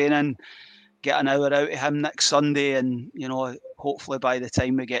week's training. Get an hour out of him next Sunday, and hopefully by the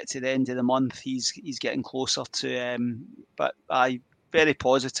time we get to the end of the month, he's getting closer to. But very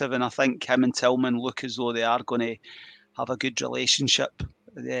positive, and I think him and Tillman look as though they are going to have a good relationship.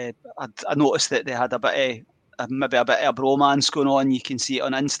 I noticed that they had maybe a bit of a bromance going on. You can see it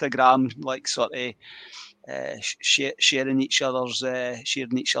on Instagram, like sort of sharing each other's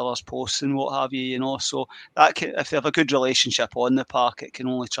posts and what have you. So that if they have a good relationship on the park, it can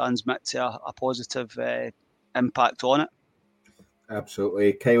only transmit to a positive impact on it.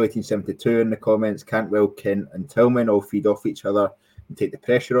 Absolutely. Kyle1872 in the comments, Cantwell, Kent and Tillman all feed off each other and take the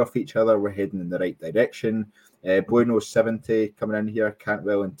pressure off each other. We're heading in the right direction. Bueno70 coming in here,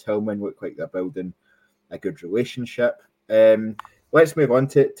 Cantwell and Tillman look like they're building a good relationship. Let's move on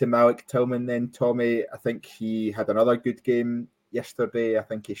to Malik Tillman then, Tommy. I think he had another good game yesterday. I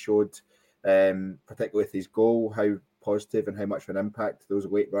think he showed, particularly with his goal, how positive and how much of an impact those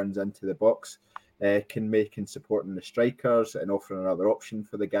late runs into the box can make in supporting the strikers and offering another option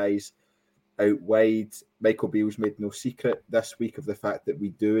for the guys out wide. Michael Beale's made no secret this week of the fact that we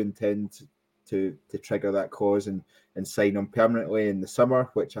do intend to trigger that clause and sign him permanently in the summer,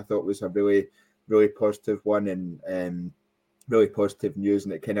 which I thought was a really, really positive one and really positive news.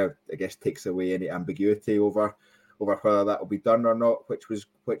 And it kind of, I guess, takes away any ambiguity over whether that will be done or not, which was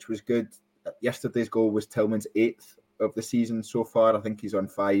good. Yesterday's goal was Tillman's 8th of the season so far. I think he's on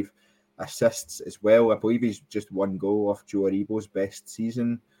 5 assists as well. I believe he's just 1 goal off Joe Aribo's best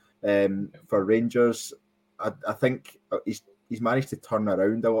season for Rangers. I think he's managed to turn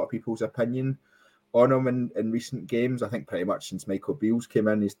around a lot of people's opinion on him in recent games. I think pretty much since Michael Beale's came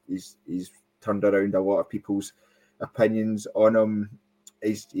in, he's turned around a lot of people's opinions on him.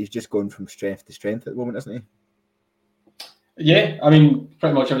 He's just going from strength to strength at the moment, isn't he? Yeah, I mean,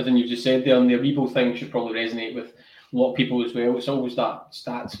 pretty much everything you've just said there, and the Aribo thing should probably resonate with a lot of people as well. It's always that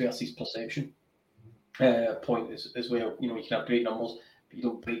stats versus perception point as well. You can have great numbers, but you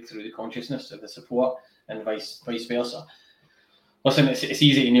don't break through the consciousness of the support, and vice versa. Listen, it's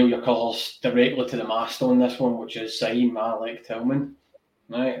easy to nail your colours directly to the mast on this one, which is sign Malik Tillman.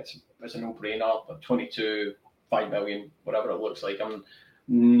 Right, it's a no-brainer. But 22, 5 million, whatever it looks like. I'm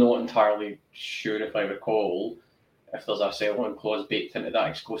not entirely sure if I recall if there's a sell-on clause baked into that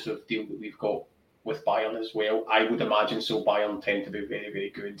exclusive deal that we've got with Bayern as well. I would imagine so. Bayern tend to be very, very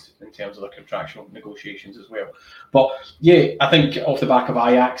good in terms of their contractual negotiations as well. But yeah, I think off the back of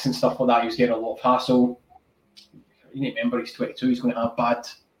Ajax and stuff like that, he was getting a lot of hassle. You need to remember he's 22, he's going to have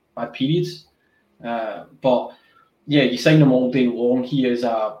bad periods. But yeah, you sign him all day long. He is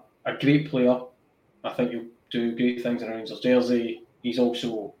a great player. I think he'll do great things in a Rangers jersey. He's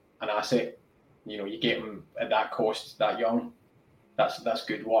also an asset. You get him at that cost, that young. That's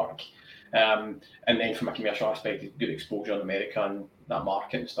good work. And then from a commercial aspect, good exposure in America and that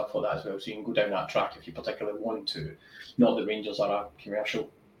market and stuff like that as well. So you can go down that track if you particularly want to. Not that Rangers are a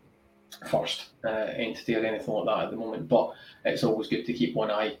commercial first entity or anything like that at the moment, but it's always good to keep one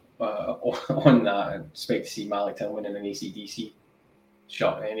eye on that and expect to see Malik Tillman in an AC/DC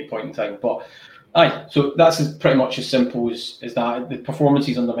shot at any point in time. But so that's pretty much as simple as that. The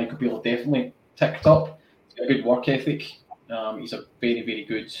performances under Michael Beale have definitely ticked up. He's got a good work ethic. He's a very, very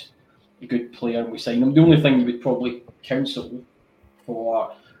good player, and we sign him. The only thing you would probably counsel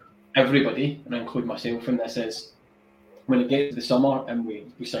for everybody, and I include myself in this, is when it gets to the summer and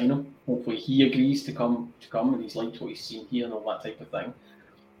we sign him, hopefully he agrees to come and he's liked what he's seen here and all that type of thing.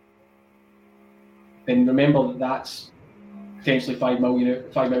 Then remember that's potentially 5 million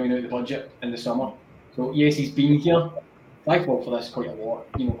out of the budget in the summer. So yes, he's been here. I fought for this quite a lot.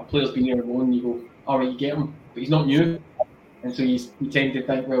 A player's been here alone, you go, all right, you get him, but he's not new. And so you tend to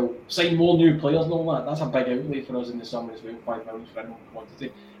think, well, sign more new players and all that. That's a big outlay for us in the summer as well, 5 million for minimum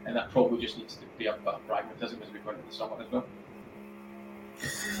quantity. And that probably just needs to be a bit of pragmatism as we go into the summer as well.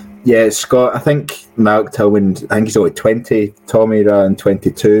 Yeah, Scott, I think Malik Tillman, I think he's only 20, Tommy ran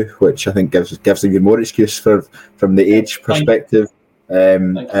 22, which I think gives him even more excuse from the age perspective.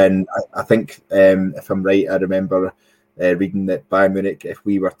 And I think, if I'm right, I remember reading that Bayern Munich, if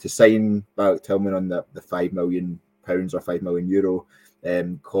we were to sign Malik Tillman on the £5 million or €5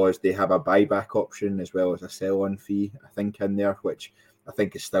 million clause, they have a buyback option as well as a sell-on fee, I think, in there, which I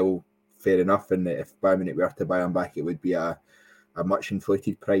think is still fair enough. And if Bayern Munich were to buy him back, it would be a much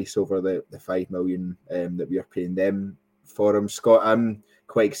inflated price over the £5 million that we are paying them for him. Scott, I'm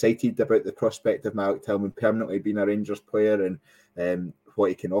quite excited about the prospect of Malik Tillman permanently being a Rangers player and what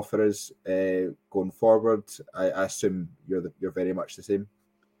he can offer us going forward. I assume you're very much the same.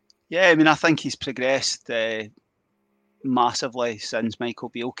 Yeah, I mean, I think he's progressed massively since Michael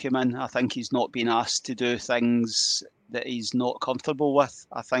Beale came in. I think he's not been asked to do things that he's not comfortable with.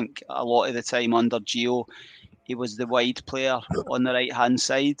 I think a lot of the time under Gio, he was the wide player on the right-hand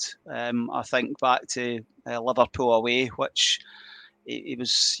side. I think back to Liverpool away, which he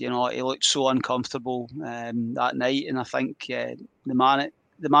was, he looked so uncomfortable that night. And I think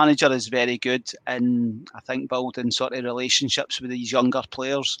the manager is very good in, I think, building sort of relationships with these younger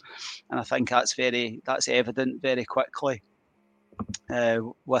players. And I think that's evident very quickly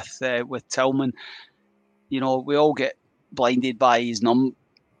with Tillman. We all get blinded by his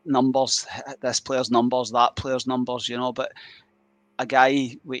numbers, this player's numbers, that player's numbers, but a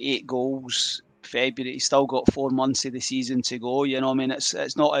guy with 8 goals, February, he's still got 4 months of the season to go. I mean,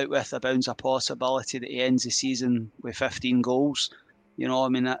 it's not out with a bounds of possibility that he ends the season with 15 goals. I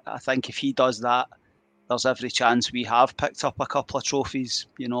mean, I think if he does that, there's every chance we have picked up a couple of trophies,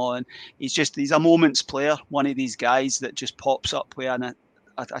 and he's a moment's player, one of these guys that just pops up with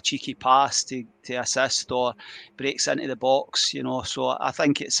a cheeky pass to assist or breaks into the box, So I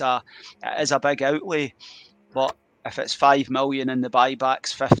think it is a big outlay, but if it's 5 million and the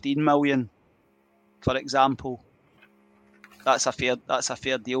buyback's 15 million, for example, that's a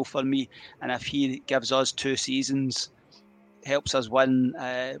fair deal for me. And if he gives us 2 seasons, helps us win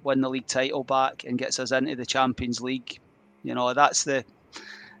the league title back and gets us into the Champions League, that's the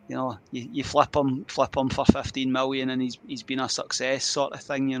you know, you flip him for 15 million and he's been a success sort of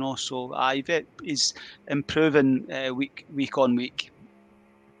thing, you know. So he's improving week on week.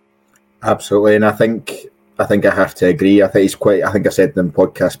 Absolutely, and I think I have to agree. I think I said in the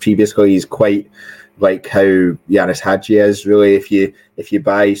podcast previously, he's quite like how Yanis Hadji is. Really, if you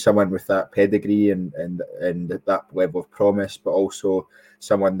buy someone with that pedigree and that level of promise, but also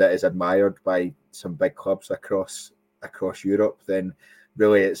someone that is admired by some big clubs across Europe, then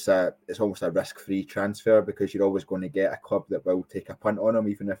really it's almost a risk-free transfer, because you're always going to get a club that will take a punt on him,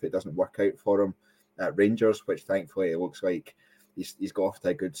 even if it doesn't work out for him at Rangers, which thankfully it looks like he's got off to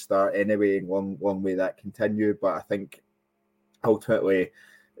a good start anyway, and long may that continue. But I think ultimately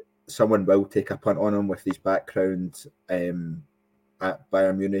someone will take a punt on him with his background at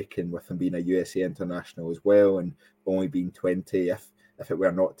Bayern Munich, and with him being a USA international as well, and only being 20. If it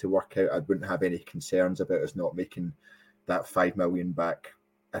were not to work out, I wouldn't have any concerns about us not making that 5 million back,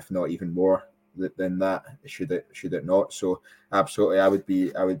 if not even more than that, should it not. So absolutely, I would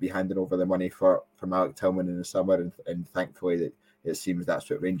be handing over the money for Malik Tillman in the summer, and thankfully that it seems that's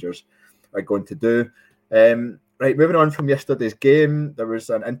what Rangers are going to do. Right, moving on from yesterday's game, there was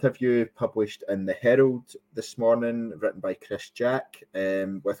an interview published in the Herald this morning, written by Chris Jack,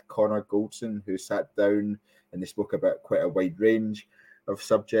 with Connor Goldson, who sat down and they spoke about quite a wide range of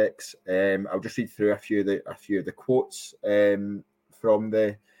subjects. I'll just read through a few of the quotes from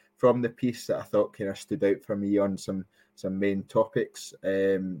the piece that I thought kind of stood out for me on some main topics.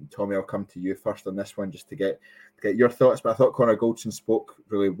 Tommy, I'll come to you first on this one just to get your thoughts. But I thought Connor Goldson spoke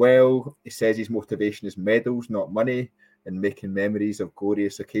really well. He says his motivation is medals, not money, and making memories of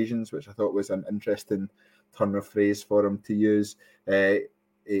glorious occasions, which I thought was an interesting turn of phrase for him to use.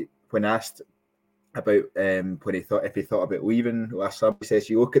 When asked about if he thought about leaving last summer, he says,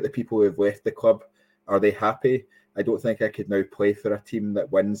 "You look at the people who have left the club. Are they happy? I don't think I could now play for a team that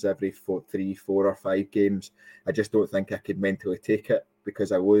wins every 3, 4 or 5 games. I just don't think I could mentally take it,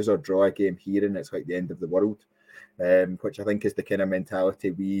 because I lose or draw a game here and it's like the end of the world," which I think is the kind of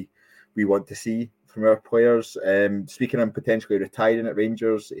mentality we want to see from our players. Speaking on potentially retiring at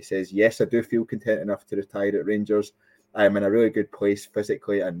Rangers, he says, "Yes, I do feel content enough to retire at Rangers. I am in a really good place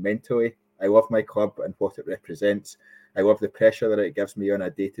physically and mentally. I love my club and what it represents. I love the pressure that it gives me on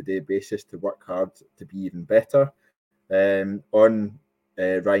a day-to-day basis to work hard to be even better." On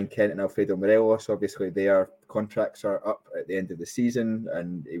Ryan Kent and Alfredo Morelos, obviously their contracts are up at the end of the season,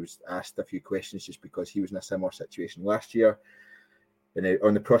 and he was asked a few questions just because he was in a similar situation last year. And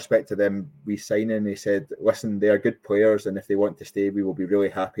on the prospect of them re-signing, he said, "Listen, they are good players, and if they want to stay, we will be really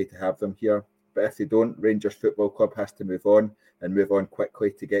happy to have them here. But if they don't, Rangers Football Club has to move on, and move on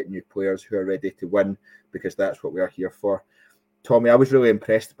quickly to get new players who are ready to win, because that's what we are here for." Tommy, I was really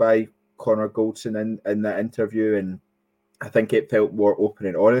impressed by Connor Goldson in that interview, and I think it felt more open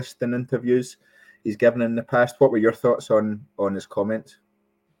and honest than interviews he's given in the past. What were your thoughts on his comments?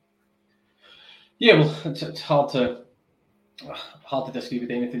 Yeah, well, it's hard to disagree with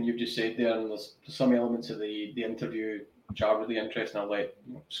anything you've just said there, and there's some elements of the interview which are really interesting. I'll let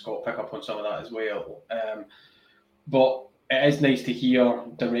Scott pick up on some of that as well. But it is nice to hear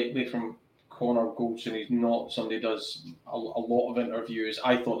directly from Connor Goldson. He's not somebody who does a lot of interviews.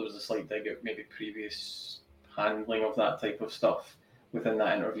 I thought there was a slight dig at maybe previous handling of that type of stuff within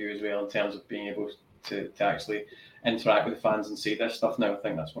that interview as well, in terms of being able to actually interact with the fans and say this stuff. Now I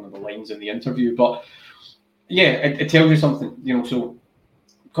think that's one of the lines in the interview, but yeah, it tells you something, so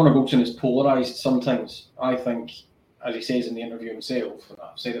Connor Goldson is polarised sometimes. I think, as he says in the interview himself, and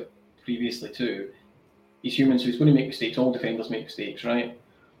I've said it previously too, he's human, so he's going to make mistakes. All defenders make mistakes, right?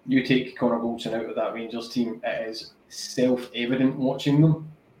 You take Connor Goldson out of that Rangers team, it is self-evident watching them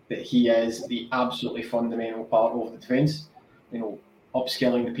that he is the absolutely fundamental part of the defence.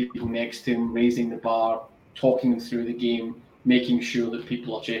 Upskilling the people next to him, raising the bar, talking them through the game, making sure that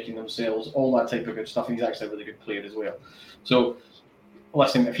people are checking themselves, all that type of good stuff. He's actually a really good player as well. So,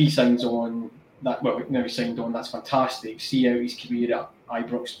 listen, if he signs on, now he's signed on, that's fantastic. See out his career at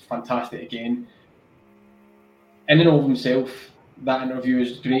Ibrox, fantastic again. In and of himself, that interview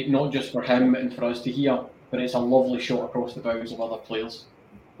is great, not just for him and for us to hear, but it's a lovely shot across the bows of other players.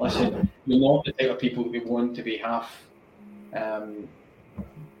 Listen, you're not the type of people who want to be half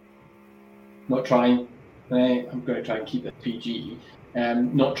not trying. Right? I'm going to try and keep it PG.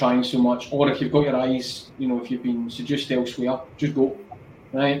 Not trying so much, or if you've got your eyes, if you've been seduced elsewhere, just go.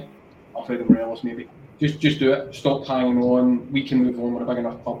 Right? Alfredo Morelos, maybe. Just do it. Stop hanging on. We can move on. We're a big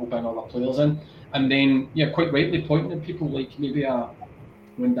enough club. We'll bring other players in. And then, quite rightly pointing at people like maybe a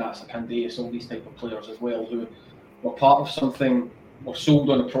Windass, a Candace, all these type of players as well, who were part of something, were sold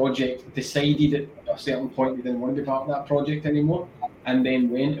on a project, decided at a certain point they didn't want to be part of that project anymore, and then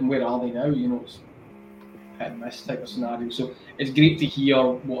went, and where are they now? You know, it's hit and miss type of scenario. So it's great to hear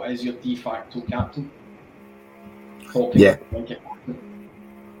what is your de facto captain talking. Yeah.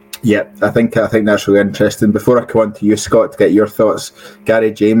 Yeah, I think that's really interesting. Before I come on to you, Scott, to get your thoughts,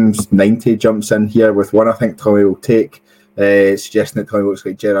 Gary James 90 jumps in here with one I think Tommy will take, suggesting that Tommy looks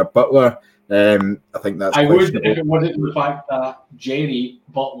like Gerard Butler. I think that's I would questionable. if it wasn't the fact that Jerry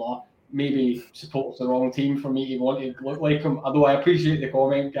Butler maybe supports the wrong team for me to want to look like him. Although I appreciate the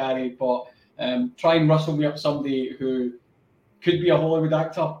comment, Gary, but try and rustle me up somebody who could be a Hollywood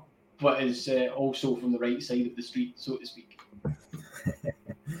actor, but is also from the right side of the street, so to speak.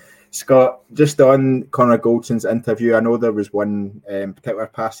 Scott, just on Connor Goldson's interview, I know there was one particular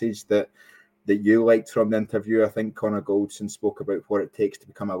passage that you liked from the interview. I think Connor Goldson spoke about what it takes to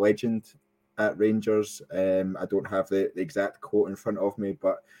become a legend at Rangers. I don't have the exact quote in front of me,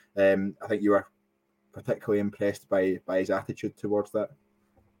 but I think you were particularly impressed by his attitude towards that.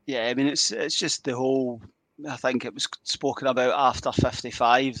 Yeah, I mean, it's just the whole, I think it was spoken about after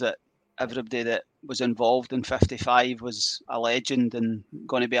 55 that everybody that was involved in 55 was a legend and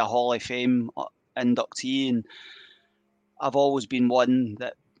going to be a Hall of Fame inductee. And I've always been one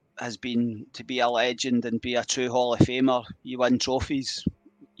that has been to be a legend and be a true Hall of Famer. You win trophies,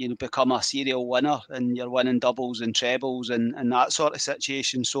 you become a serial winner, and you're winning doubles and trebles and that sort of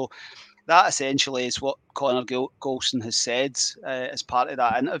situation. So that essentially is what Connor Golson has said as part of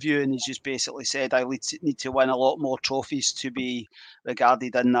that interview, and he's just basically said, I need to win a lot more trophies to be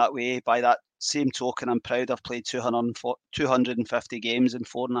regarded in that way. By that same token, I'm proud I've played 250 games in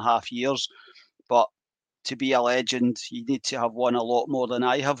 4.5 years, but to be a legend, you need to have won a lot more than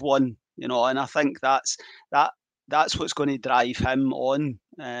I have won, you know, and I think that's what's going to drive him on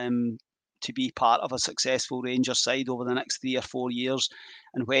to be part of a successful Rangers side over the next 3 or 4 years.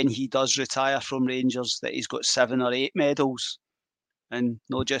 And when he does retire from Rangers, that he's got 7 or 8 medals, and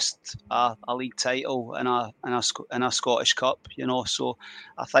not just a league title and a Scottish Cup, you know. So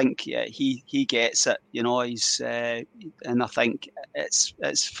I think he gets it, you know. He's and I think it's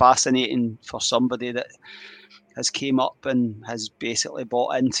fascinating for somebody that has came up and has basically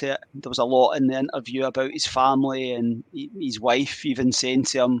bought into it. There was a lot in the interview about his family and his wife even saying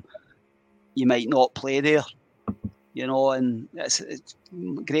to him, "You might not play there." You know, and it's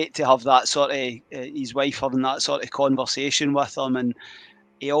great to have that sort of his wife having that sort of conversation with him. And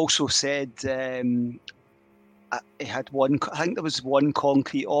he also said he had one. I think there was one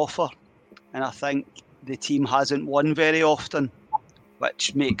concrete offer, and I think the team hasn't won very often,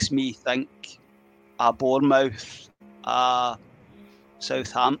 which makes me think a Bournemouth, a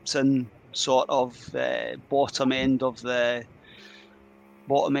Southampton sort of bottom end of the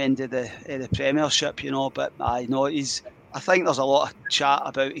Premiership, you know. But I know I think there's a lot of chat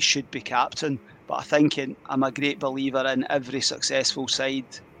about he should be captain, but I think I'm a great believer in every successful side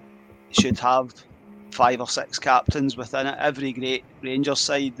should have 5 or 6 captains within it. Every great Rangers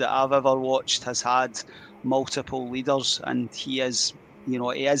side that I've ever watched has had multiple leaders, and he is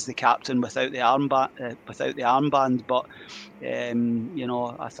the captain without the armband. But you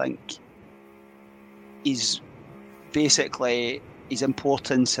know, I think his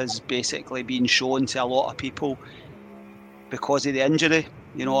importance has basically been shown to a lot of people because of the injury.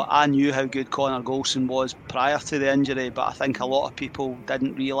 You know, I knew how good Connor Golson was prior to the injury, but I think a lot of people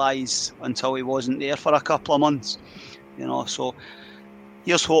didn't realise until he wasn't there for a couple of months. You know, so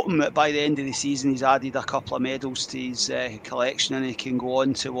here's hoping that by the end of the season he's added a couple of medals to his collection and he can go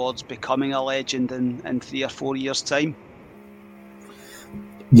on towards becoming a legend in 3 or 4 years' time.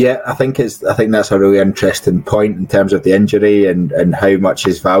 Yeah, I think that's a really interesting point in terms of the injury and how much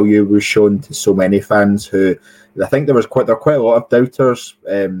his value was shown to so many fans who, I think there were quite a lot of doubters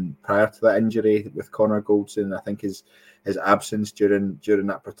prior to that injury with Connor Goldson. I think his absence during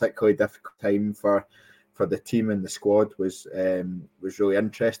that particularly difficult time for the team and the squad was really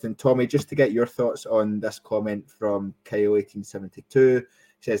interesting. Tommy, just to get your thoughts on this comment from Kyle 1872.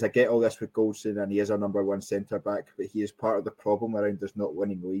 Says, I get all this with Goldson and he is our number one centre-back, but he is part of the problem around us not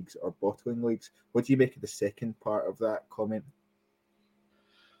winning leagues or bottling leagues. What do you make of the second part of that comment?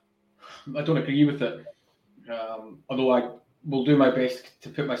 I don't agree with it. Although I will do my best to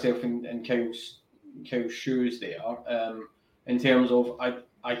put myself in Kyle's shoes there. In terms of,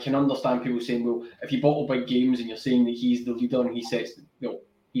 I can understand people saying, well, if you bottle big games and you're saying that he's the leader and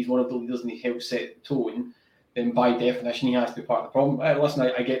he's one of the leaders and he helps set the tone, then by definition he has to be part of the problem. Listen,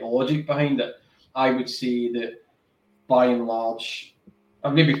 I get the logic behind it. I would say that by and large,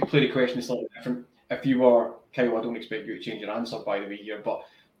 I'll maybe play the question slightly different. If you were, Kyle, I don't expect you to change your answer by the way here, but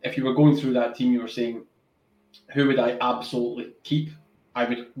if you were going through that team, you were saying, who would I absolutely keep? I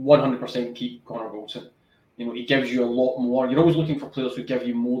would 100% keep Connor Golson. he gives you a lot more. You're always looking for players who give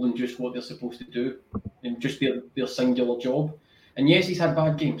you more than just what they're supposed to do, and just their singular job. And yes, he's had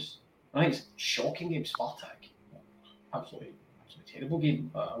bad games. Right, it's shocking games. Spartak, absolutely terrible game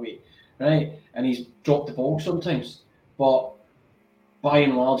away. Right, and he's dropped the ball sometimes, but by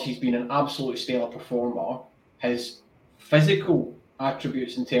and large, he's been an absolute stellar performer. His physical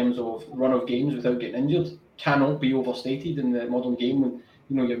attributes in terms of run of games without getting injured cannot be overstated in the modern game.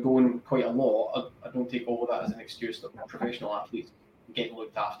 When you're going quite a lot, I don't take all of that as an excuse that professional athletes getting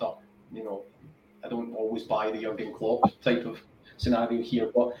looked after. I don't always buy the Jurgen Klopp type of scenario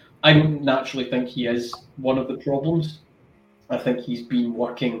here, but I don't naturally think he is one of the problems. I think he's been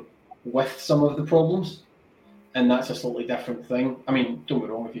working with some of the problems, and that's a slightly different thing. I mean, don't get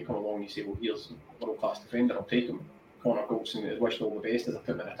me wrong, if you come along and you say, well, here's a world-class defender, I'll take him. Connor Goldson is wished all the best as I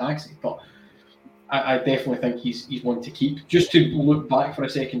put him in a taxi. But I definitely think he's one to keep. Just to look back for a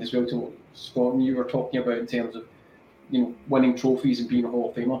second as well to what Scott and you were talking about in terms of winning trophies and being a Hall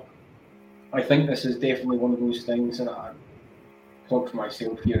of Famer. I think this is definitely one of those things, and I talk for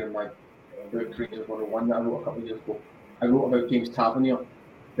myself here in my book, Rangers 101, that I wrote a couple of years ago. I wrote about James Tavernier,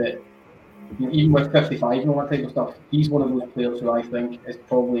 that even with 55 and all that type of stuff, he's one of those players who I think is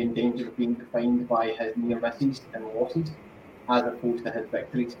probably in danger of being defined by his near misses and losses as opposed to his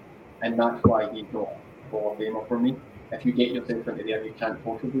victories. And that's why he's not a Hall of Famer for me. If you get yourself into there, you can't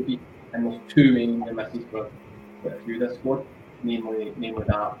possibly be. And there's too many near misses for a few this squad, namely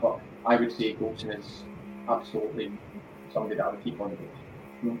that. But I would say Goldson is absolutely somebody that I would keep on the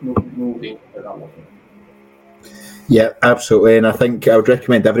books. No danger about that one. Yeah, absolutely. And I think I would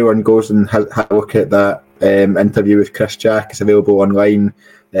recommend everyone goes and have a look at that interview with Chris Jack. It's available online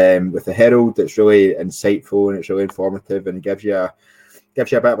with the Herald. It's really insightful and it's really informative, and it gives you a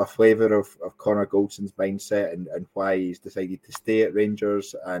bit of a flavour of Connor Goldson's mindset and why he's decided to stay at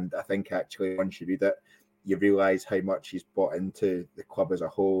Rangers. And I think actually once you read it, you realise how much he's bought into the club as a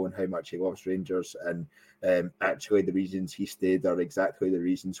whole and how much he loves Rangers. And actually the reasons he stayed are exactly the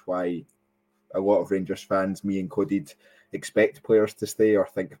reasons why a lot of Rangers fans, me included, expect players to stay or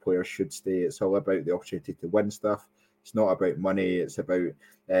think players should stay. It's all about the opportunity to win stuff. It's not about money. It's about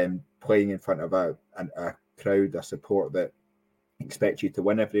playing in front of a crowd, a support that expect you to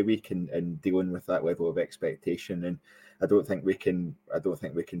win every week and dealing with that level of expectation. And I don't think we can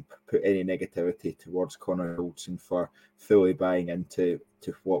put any negativity towards Connor Goldson for fully buying into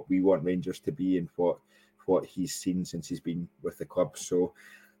what we want Rangers to be and what he's seen since he's been with the club. So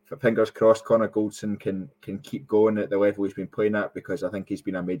fingers crossed Connor Goldson can keep going at the level he's been playing at, because I think he's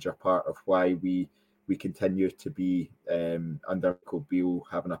been a major part of why we continue to be under Michael Beale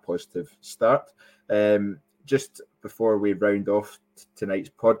having a positive start. Just before we round off tonight's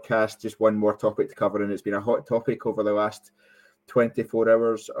podcast, just one more topic to cover, and it's been a hot topic over the last 24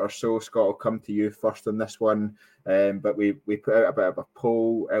 hours or so. Scott, I'll come to you first on this one, but we put out a bit of a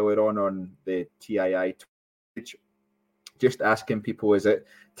poll earlier on the TII Twitch, just asking people, is it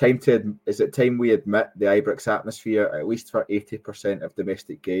time we admit the Ibrox atmosphere, at least for 80% of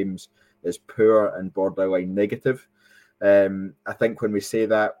domestic games, is poor and borderline negative? I think when we say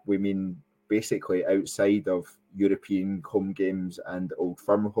that, we mean basically outside of European home games and Old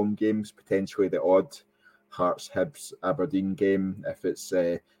Firm home games, potentially the odd Hearts, Hibs, Aberdeen game if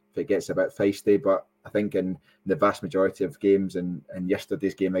it gets a bit feisty. But I think in the vast majority of games, and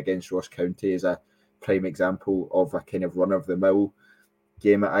yesterday's game against Ross County is a prime example of a kind of run-of-the-mill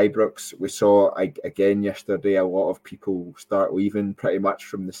game at Ibrox. We saw again yesterday a lot of people start leaving pretty much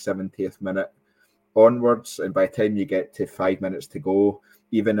from the 70th minute onwards, and by the time you get to 5 minutes to go,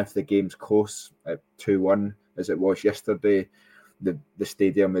 even if the game's close at 2-1 as it was yesterday, the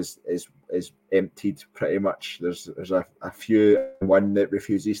stadium is emptied pretty much. There's a few, one that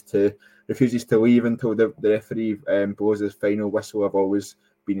refuses to leave until the referee blows his final whistle. I've always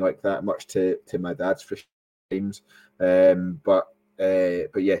been like that, much to my dad's frustrations. But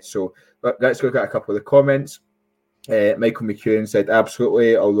yeah, so let's look at a couple of the comments. Michael McEwen said,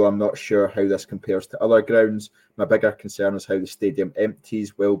 absolutely, although I'm not sure how this compares to other grounds. My bigger concern is how the stadium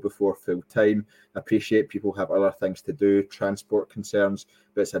empties well before full time. I appreciate people have other things to do, transport concerns,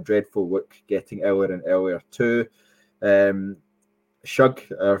 but it's a dreadful look getting earlier and earlier too. Shug,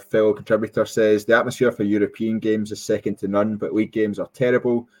 our fellow contributor, says, the atmosphere for European games is second to none, but league games are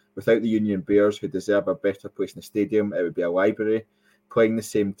terrible. Without the Union Bears, who deserve a better place in the stadium, it would be a library. Playing the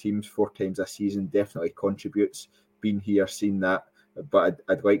same teams 4 times a season definitely contributes. Been here, seen that, but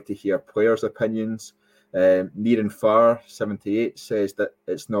I'd like to hear players' opinions. Near and Far 78 says that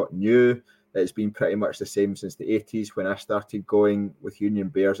it's not new. It's been pretty much the same since the 80s. When I started going with Union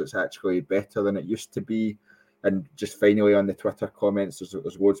Bears, it's actually better than it used to be. And just finally on the Twitter comments,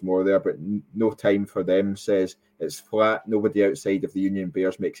 there's loads more there, but no time for them says it's flat. Nobody outside of the Union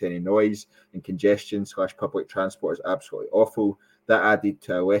Bears makes any noise, and congestion/public transport is absolutely awful. That added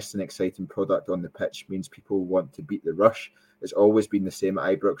to a less than exciting product on the pitch means people want to beat the rush. It's always been the same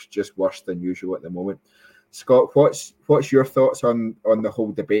at Ibrox, just worse than usual at the moment. Scott, what's your thoughts on the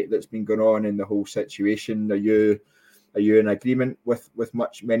whole debate that's been going on in the whole situation? Are you in agreement with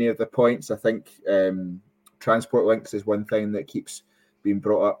many of the points? I think transport links is one thing that keeps being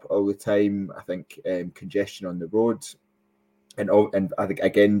brought up all the time. I think congestion on the roads, and I think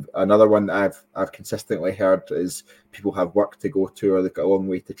again another one that I've consistently heard is people have work to go to or they've got a long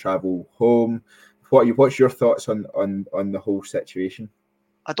way to travel home. What's your thoughts on the whole situation?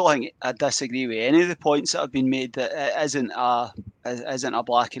 I don't think I disagree with any of the points that have been made. That it isn't a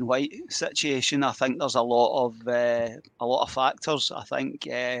black and white situation. I think there's a lot of factors. I think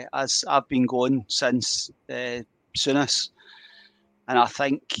as I've been going since Souness, and I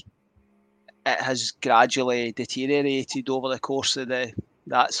think it has gradually deteriorated over the course of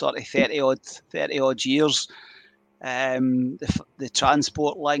that sort of 30 odd years. The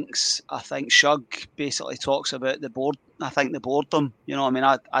transport links, I think Shug basically talks about the boredom. You know, I mean,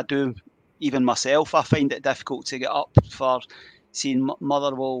 I do, even myself, I find it difficult to get up for seeing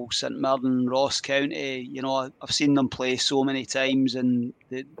Motherwell, St Mirren, Ross County. You know, I've seen them play so many times, and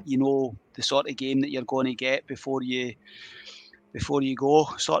you know the sort of game that you're going to get before you go,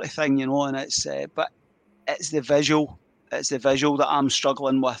 sort of thing. You know, and it's but it's the visual that I'm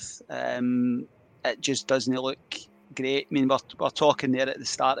struggling with. It just doesn't look great. I mean, we're talking there at the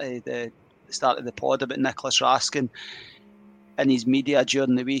start of the pod about Nicholas Raskin in his media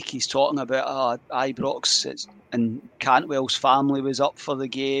during the week. He's talking about Ibrox and Cantwell's family was up for the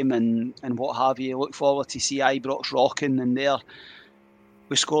game and what have you. Look forward to see Ibrox rocking, and there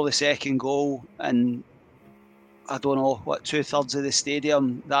we score the second goal, and I don't know what 2/3 of the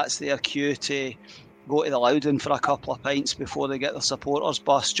stadium, that's their cue to go to the Loudon for a couple of pints before they get their supporters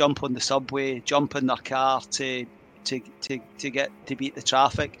bus, jump on the subway, jump in their car to get to beat the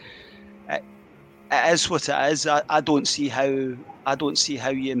traffic. It is what it is. I don't see how you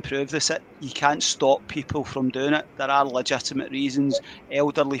improve this. You can't stop people from doing it. There are legitimate reasons.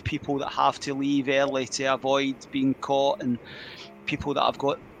 Elderly people that have to leave early to avoid being caught, and people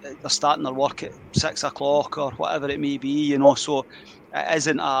that they're starting their work at 6 o'clock or whatever it may be. You know, so it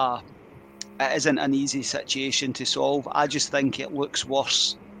isn't an easy situation to solve. I just think it looks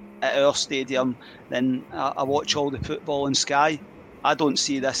worse at our stadium than I watch all the football on Sky. I don't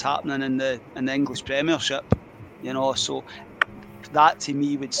see this happening in the English Premiership, you know. So that to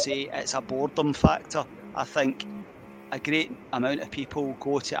me would say it's a boredom factor. I think a great amount of people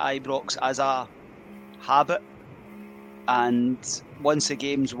go to Ibrox as a habit, and once the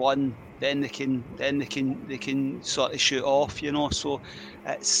game's won, then they can sort of shoot off, you know. So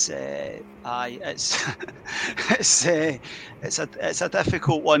it's it's a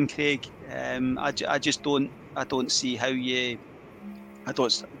difficult one, Craig. I don't see how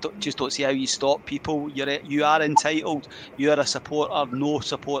you stop people. You are entitled. You are a supporter. No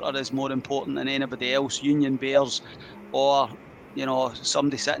supporter is more important than anybody else. Union Bears, or you know,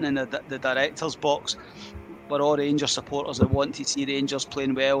 somebody sitting in the director's box. We're all Rangers supporters that want to see Rangers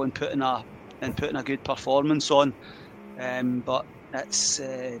playing well and putting a good performance on. But it's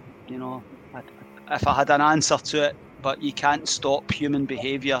you know, if I had an answer to it, but you can't stop human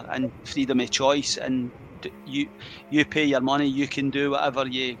behaviour and freedom of choice, and you pay your money, you can do whatever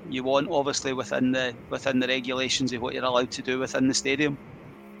you want, obviously within the regulations of what you're allowed to do within the stadium.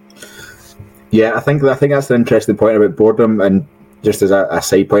 Yeah, I think that's an interesting point about boredom. And just as a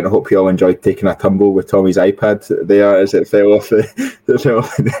side point, I hope you all enjoyed taking a tumble with Tommy's iPad there as it fell off. I was trying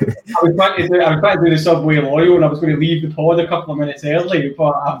to do the subway loyal, and I was going to leave the pod a couple of minutes early,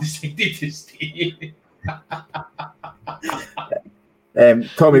 but I've decided to stay.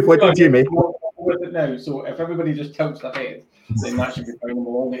 Tommy, what did you make? With it now, so if everybody just tilts their head, then that should be fine, and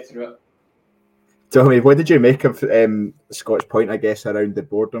we'll all get through it. Tommy, what did you make of Scott's point, I guess, around the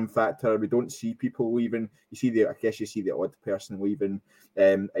boredom factor? We don't see people leaving. You see the odd person leaving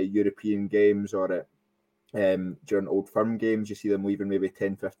at European games or at during Old Firm games. You see them leaving maybe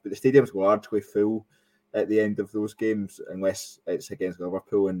 10, 15, but the stadium's largely full at the end of those games, unless it's against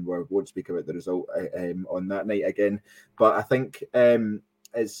Liverpool, and we won't speak about the result on that night again. But I think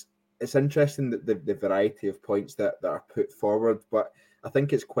it's interesting that the variety of points that are put forward, but I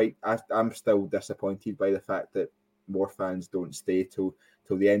think it's I'm still disappointed by the fact that more fans don't stay till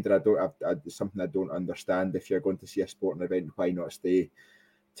the end, and it's something I don't understand. If you're going to see a sporting event, why not stay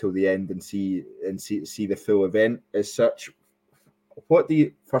till the end and see the full event as such? What do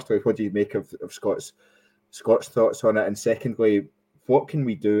you make of Scott's Scott's thoughts on it, and secondly, what can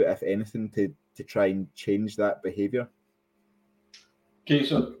we do, if anything, to try and change that behaviour? Okay,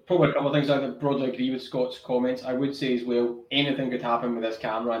 so probably a couple of things. I broadly agree with Scott's comments. I would say as well, anything could happen with this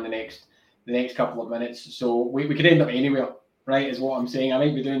camera in the next couple of minutes. So we could end up anywhere, right? Is what I'm saying. I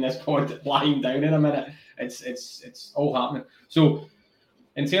might be doing this pod lying down in a minute. It's all happening. So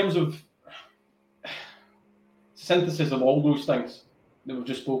in terms of synthesis of all those things that we've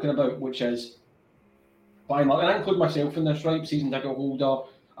just spoken about, which is by and large, and I include myself in this, right? Season ticket holder.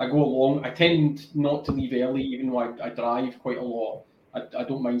 I go along. I tend not to leave early, even though I drive quite a lot. I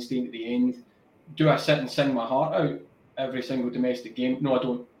don't mind staying at the end. Do I sit and sing my heart out every single domestic game? No, I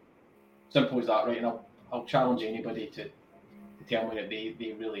don't. Simple as that, right? And I'll challenge anybody to tell me that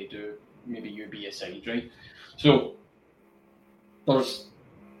they really do. Maybe you be aside, right? So there's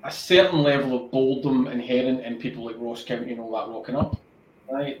a certain level of boredom inherent in people like Ross County and all that rocking up,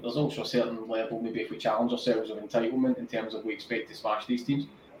 right? There's also a certain level, maybe if we challenge ourselves, of entitlement in terms of we expect to smash these teams.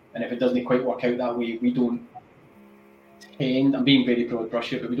 And if it doesn't quite work out that way, we don't tend, I'm being very broad brush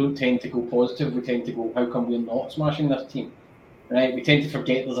here, but we don't tend to go positive. We tend to go, how come we're not smashing this team? Right? We tend to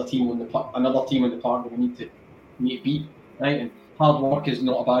forget there's a team on another team on the park that we need to beat. Right? And hard work is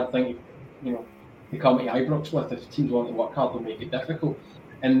not a bad thing, to come to Ibrox with. If teams want to work hard, they'll make it difficult.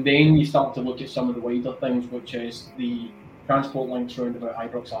 And then you start to look at some of the wider things, which is the transport links around about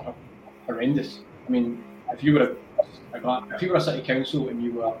Ibrox are horrendous. I mean, if you were a city council and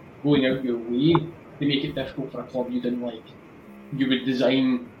you were going out your way to make it difficult for a club you didn't like, you would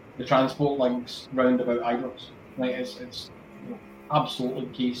design the transport links round about Ibrox. Right? It's absolutely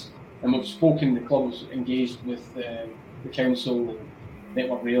the case. And we've spoken, the club's engaged with the council and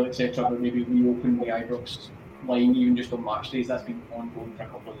Network Rail, etc., but maybe reopen the Ibrox line even just on match days. That's been ongoing for a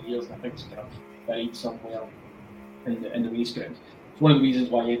couple of years, and I think it's kind of buried somewhere in the waste ground. It's one of the reasons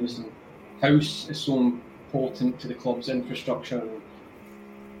why Edmiston House is so important to the club's infrastructure and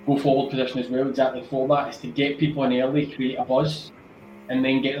go forward position as well. Exactly for that is to get people in early, create a buzz, and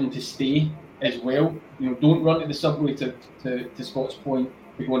then get them to stay as well. Don't run to the subway to Scott's point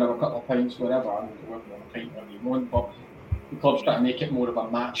to go and have a couple of pints, wherever. I mean, you want a pint whatever you want, but the club's trying to make it more of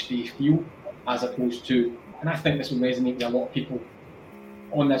a match day feel as opposed to, and I think this will resonate with a lot of people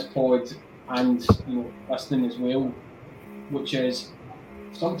on this pod and listening as well, which is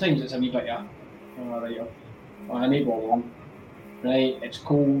sometimes it's a wee bit of I need ball on, right? It's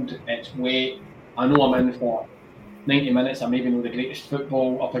cold, it's wet. I know I'm in for 90 minutes. I maybe know the greatest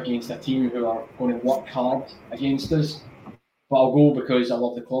football up against a team who are going to work hard against us, but I'll go because I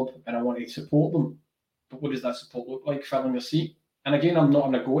love the club and I want to support them. But what does that support look like? Filling the seat. And again, I'm not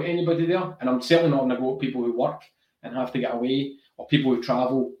going to go at anybody there, and I'm certainly not going to go at people who work and have to get away, or people who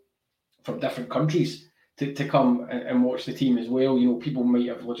travel from different countries to come and watch the team as well. People might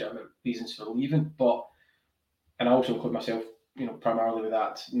have legitimate reasons for leaving, and I also include myself, primarily with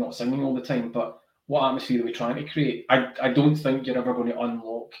that, not singing all the time, but what atmosphere are we trying to create? I don't think you're ever going to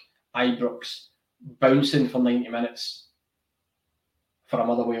unlock Ibrox bouncing for 90 minutes for a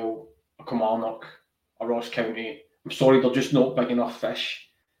Motherwell, a Kilmarnock, a Ross County. I'm sorry, they're just not big enough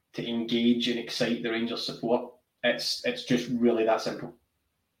fish to engage and excite the Rangers support. It's just really that simple.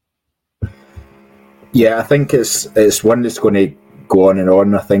 Yeah, I think it's one that's going to go on and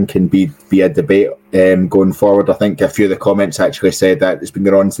on, I think, and be a debate going forward. I think a few of the comments actually said that it's been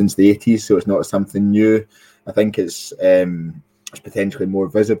going on since the 80s, so it's not something new. I think it's potentially more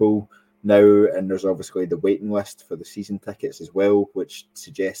visible now, and there's obviously the waiting list for the season tickets as well, which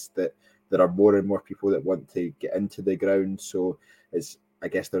suggests that there are more and more people that want to get into the ground. So I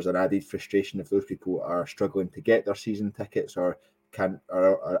guess there's an added frustration if those people are struggling to get their season tickets or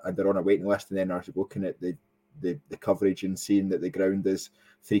they're on a waiting list and then are looking at the coverage and seeing that the ground is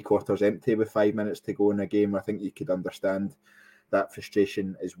 3/4 empty with 5 minutes to go in a game. I think you could understand that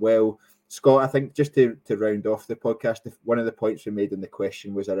frustration as well. Scott, I think just to round off the podcast, one of the points we made in the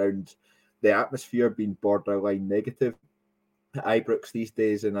question was around the atmosphere being borderline negative at Ibrox these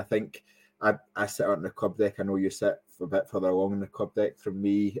days, and I think I sit on the club deck. I know you sit a bit further along in the club deck from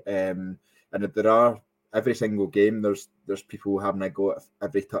me, and there are every single game there's people having a go at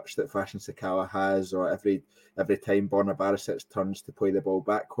every touch that Fashion Sakala has, or every time Borna Barisic turns to play the ball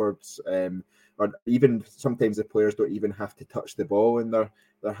backwards, or even sometimes the players don't even have to touch the ball and they're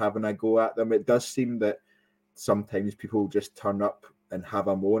having a go at them. It does seem that sometimes people just turn up and have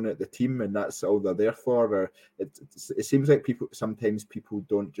a moan at the team, and that's all they're there for. Or it seems like sometimes people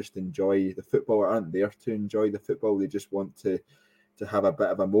don't just enjoy the football, or aren't there to enjoy the football. They just want to have a bit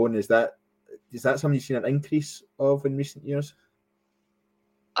of a moan. Is that something you've seen an increase of in recent years?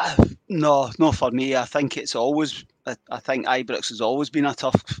 No, not for me. I think it's always. I think Ibrox has always been a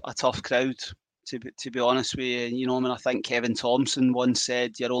tough crowd. To be honest with you, you know, I mean, I think Kevin Thompson once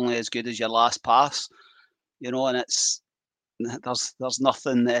said, "You're only as good as your last pass," you know, and there's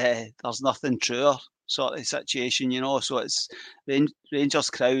nothing truer sort of situation, you know. So it's Rangers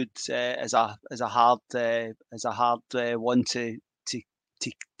crowd is a hard one to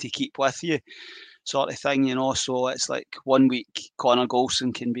keep with you, sort of thing, you know. So it's like 1 week Connor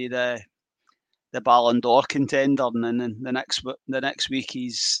Golson can be the Ballon d'Or contender, and then the next week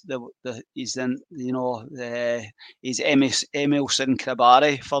he's Emilson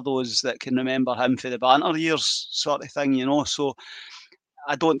Krabari, for those that can remember him for the banter years, sort of thing, you know. So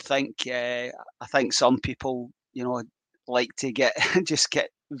I don't think I think some people, you know, like to get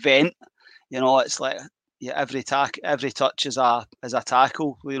vent, you know. It's like, yeah, every touch is a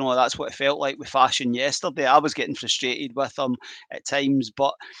tackle, you know. That's what it felt like with Fashion yesterday. I was getting frustrated with him at times,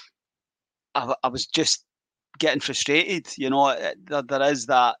 but I was just getting frustrated, you know. There is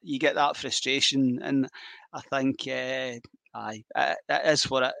that, you get that frustration, and I think it is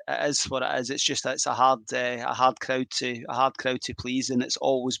what it is. It's just, it's a hard crowd to please, and it's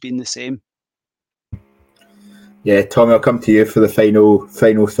always been the same. Yeah, Tommy, I'll come to you for the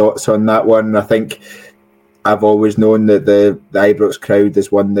final thoughts on that one. I think I've always known that the Ibrox crowd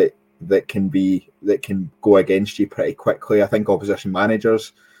is one that can go against you pretty quickly. I think opposition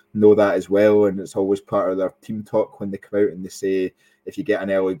managers know that as well, and it's always part of their team talk when they come out and they say, if you get an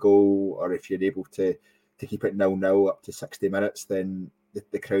early goal or if you're able to keep it 0-0 up to 60 minutes, then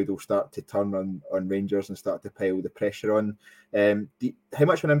the crowd will start to turn on Rangers and start to pile the pressure on. How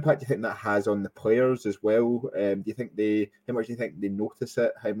much of an impact do you think that has on the players as well? How much do you think they notice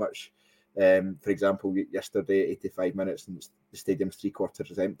it? How much, for example, yesterday, 85 minutes and the stadium's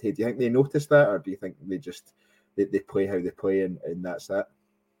 3/4 empty, do you think they notice that, or do you think they play how they play and that's that?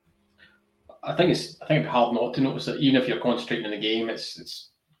 I think it's hard not to notice it. Even if you're concentrating in the game, it's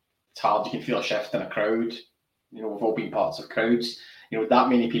hard. You can feel a shift in a crowd. You know, we've all been parts of crowds. You know, that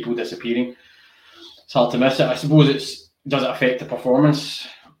many people disappearing, it's hard to miss it. I suppose does it affect the performance?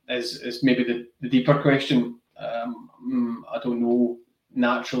 Is maybe the deeper question. I don't know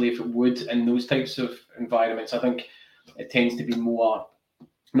naturally if it would in those types of environments. I think it tends to be more,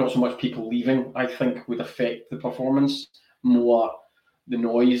 not so much people leaving, I think, would affect the performance, more the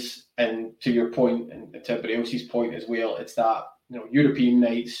noise. And to your point, and to everybody else's point as well, it's that, you know, European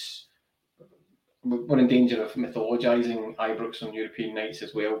nights, we're in danger of mythologising Ibrox on European nights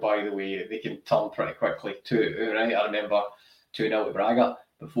as well, by the way. They can turn pretty quickly too, right? I remember 2-0 to Braga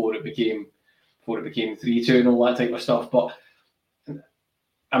before it became 3-2 and all that type of stuff. But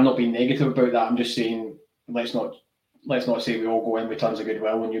I'm not being negative about that. I'm just saying, let's not say we all go in with tons of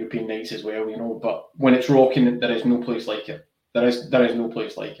goodwill on European nights as well, you know. But when it's rocking, there is no place like it. There is no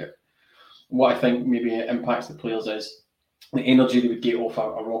place like it. What I think maybe impacts the players is the energy they would get off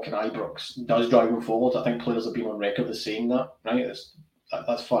a rocking Ibrox does drive them forward. I think players have been on record as saying that, right?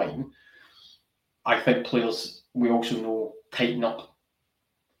 That's fine. I think players, we also know, tighten up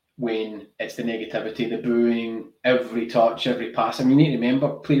when it's the negativity, the booing, every touch, every pass. I mean, you need to remember,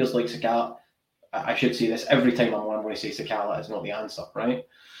 players like Sakala, I should say this every time I'm going to say Sakala is not the answer, right?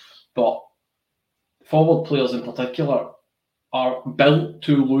 But forward players in particular are built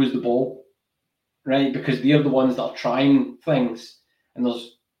to lose the ball, right? Because they're the ones that are trying things, and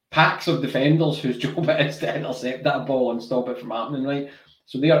there's packs of defenders whose job it is to intercept that ball and stop it from happening, right?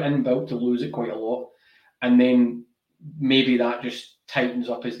 So they are inbuilt to lose it quite a lot, and then maybe that just tightens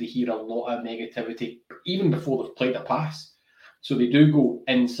up as they hear a lot of negativity even before they've played a pass. So they do go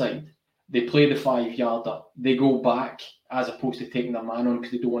inside, they play the 5-yarder, they go back as opposed to taking their man on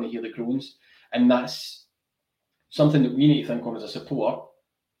because they don't want to hear the groans, and that's something that we need to think of as a support,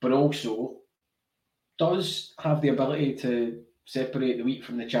 but also does have the ability to separate the wheat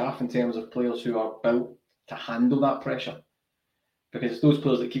from the chaff in terms of players who are built to handle that pressure. Because it's those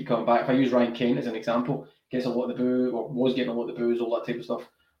players that keep coming back. If I use Ryan Kent as an example, gets a lot of the boo, or was getting a lot of the boos, all that type of stuff.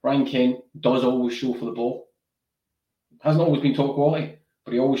 Ryan Kent does always show for the ball. Hasn't always been top quality,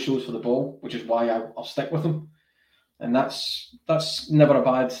 but he always shows for the ball, which is why I'll stick with him. And that's never a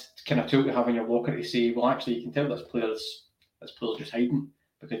bad kind of tool to have in your locker to say, well, actually, you can tell this player's just hiding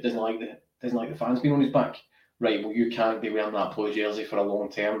because it doesn't like the fans being on his back. Right, well, you can't be wearing that blue jersey for a long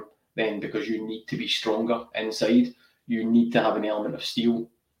term then, because you need to be stronger inside. You need to have an element of steel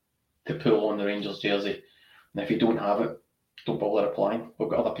to pull on the Rangers jersey. And if you don't have it, don't bother applying. We've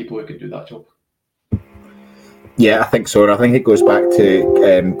got other people who could do that job. Yeah, I think so. And I think it goes back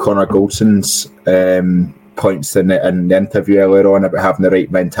to Connor Golson's points in the interview earlier on about having the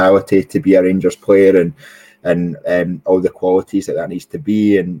right mentality to be a Rangers player. And and all the qualities that needs to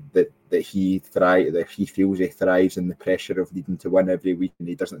be, and that he feels he thrives in the pressure of needing to win every week, and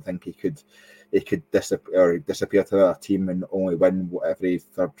he doesn't think he could disappear to another team and only win every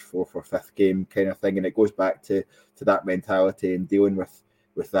third, fourth, or fifth game kind of thing. And it goes back to that mentality, and dealing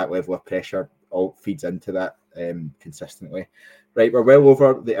with that level of pressure all feeds into that consistently. Right, we're well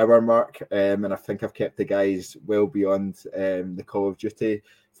over the hour mark, and I think I've kept the guys well beyond the Call of Duty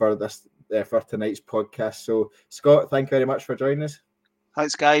for this for tonight's podcast. So, Scott, thank you very much for joining us.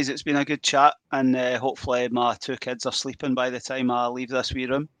 Thanks, guys. It's been a good chat, and hopefully my 2 kids are sleeping by the time I leave this wee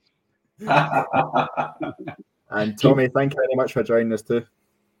room. And Tommy, thank you very much for joining us too.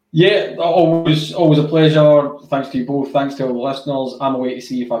 Yeah, always a pleasure. Thanks to you both. Thanks to all the listeners. I'm away to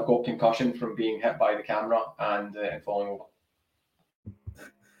see if I've got concussion from being hit by the camera and falling over.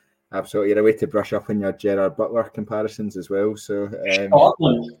 Absolutely, you're a way to brush up on your Gerard Butler comparisons as well. So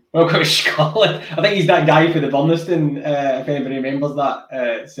Scotland, welcome to Scotland. I think he's that guy for the Burniston. If anybody remembers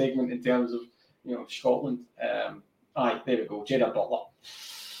that segment in terms of Scotland. Aye, there we go, Gerard Butler.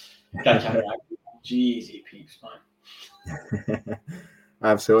 Jeez, he peeps, man.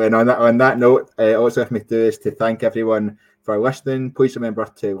 Absolutely. And on that note, all it's left me to do is to thank everyone for listening. Please remember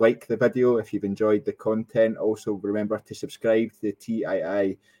to like the video if you've enjoyed the content. Also remember to subscribe to the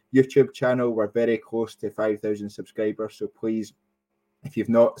TII YouTube channel. We're very close to 5,000 subscribers, so please, if you've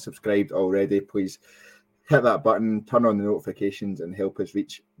not subscribed already, please hit that button, turn on the notifications, and help us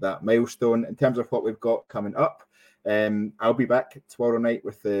reach that milestone. In terms of what we've got coming up, I'll be back tomorrow night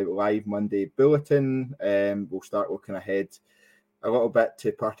with the live Monday bulletin. We'll start looking ahead a little bit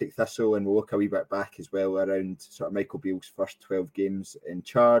to Partick Thistle, and we'll look a wee bit back as well around sort of Michael Beale's first 12 games in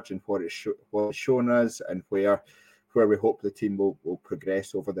charge and what it's shown us, and where we hope the team will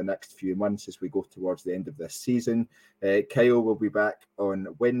progress over the next few months as we go towards the end of this season. Kyle will be back on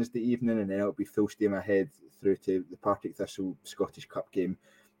Wednesday evening, and then it'll be full steam ahead through to the Partick Thistle Scottish Cup game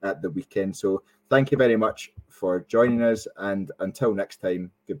at the weekend. So thank you very much for joining us, and until next time,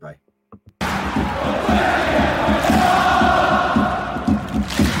 goodbye.